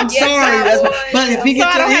team. I'm sorry, but if he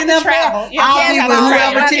gets to the NFL, I'll be with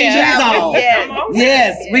whoever team he's on.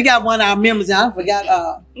 Yes, we got one of our members. I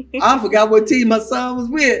forgot what team my son was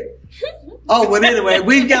with. Oh, but anyway,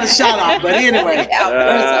 we got a shout out. But anyway,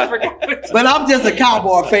 but I'm just a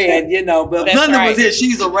Cowboy fan, you know. But Linda was here;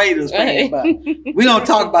 she's a Raiders fan. But we don't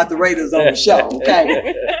talk about the Raiders on the show,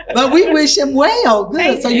 okay? But we wish him well.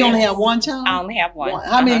 Good. So you only have one child? I only have one.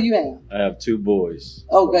 How many you have? I have 2 boys.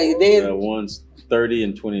 Okay, then one's 30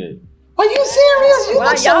 and 28. Are you serious? You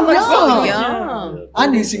look so y'all young. so young. I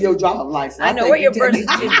need to see your driver's license. I know where your birth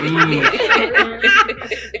certificate.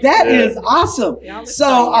 That is awesome.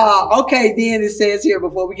 So, okay, then it says here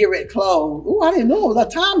before we get ready to close. Oh, I didn't know the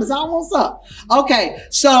time is almost up. Okay,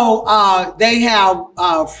 so they have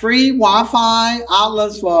free Wi-Fi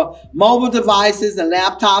outlets for mobile devices and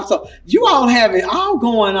laptops. So you all have it all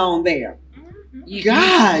going on there.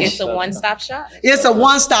 Gosh, it's a one-stop shop. It's a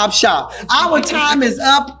one-stop shop. Our time is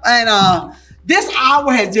up, and this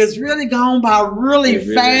hour has just really gone by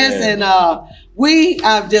really fast, and we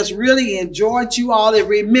have just really enjoyed you all. And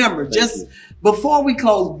remember, before we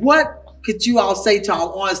close, what could you all say to our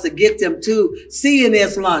audience to get them to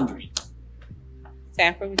CNS Laundry?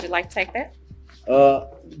 Sandford, would you like to take that?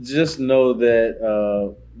 Just know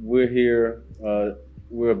that we're here.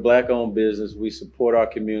 We're a Black-owned business. We support our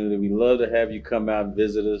community. We love to have you come out and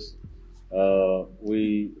visit us.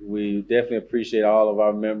 We definitely appreciate all of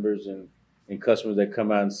our members and customers that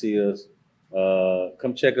come out and see us.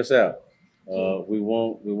 Come check us out. We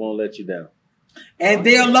won't let you down. And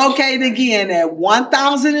they're located again at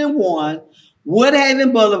 1001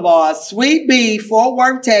 Woodhaven Boulevard, Suite B, Fort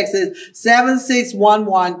Worth, Texas,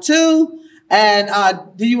 76112. And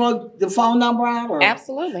do you want the phone number out? Or?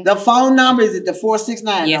 Absolutely. The phone number is it the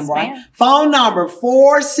 469 yes, number, right? Ma'am. Phone number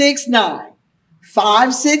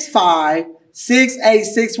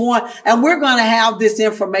 469-565-6861. And we're going to have this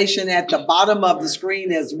information at the bottom of the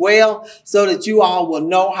screen as well, so that you all will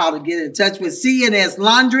know how to get in touch with CNS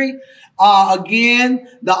Laundry. Again,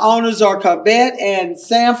 the owners are Carbette and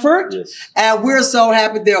Sandford. Yes. And we're so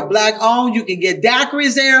happy they're Black owned. You can get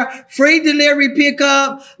Daiquiris there, free delivery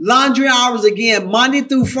pickup, laundry hours again, Monday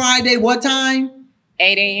through Friday. What time?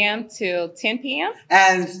 8 a.m. till 10 p.m.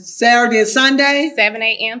 And Saturday and Sunday? 7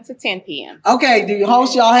 a.m. to 10 p.m. Okay, do you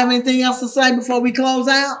host, y'all have anything else to say before we close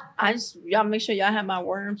out? Y'all make sure y'all have my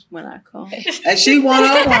worms when I come. And she want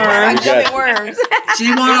her worms. I worms.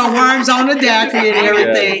 She want her worms on the daiquiri and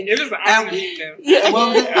everything. It was an honor to meet them.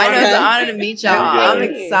 What was it? I know it's Okay. an honor to meet y'all. I'm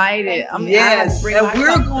excited. Yes, and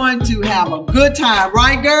we're going to have a good time,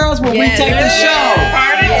 right, girls? When we take the show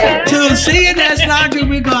to CNS Laundry,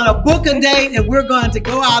 we're going to book a date, and we're going to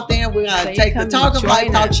go out there and we're going to take the Talk of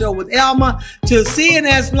Life Talk Show with Elma to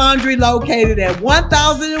CNS Laundry, located at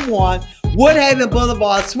 1001 Woodhaven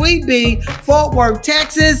Boulevard, Suite B, Fort Worth,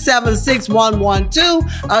 Texas, 76112.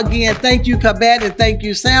 Again, thank you, Carbette, and thank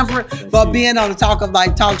you, Sandford, for being on the Talk of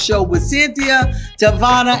Life Talk Show with Cynthia,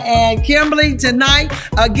 Tavana, and Kimberly tonight.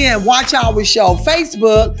 Again, watch our show,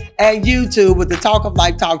 Facebook and YouTube, with the Talk of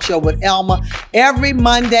Life Talk Show with Elma every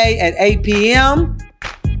Monday at 8 p.m.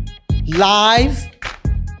 Live.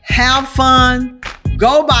 Have fun.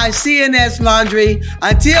 Go by CNS Laundry.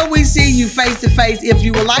 Until we see you face to face, if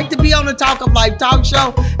you would like to be on the Talk of Life Talk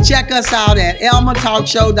Show, check us out at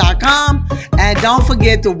elmatalkshow.com. And don't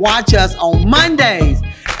forget to watch us on Mondays,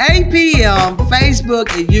 8 p.m., Facebook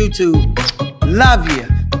and YouTube. Love you.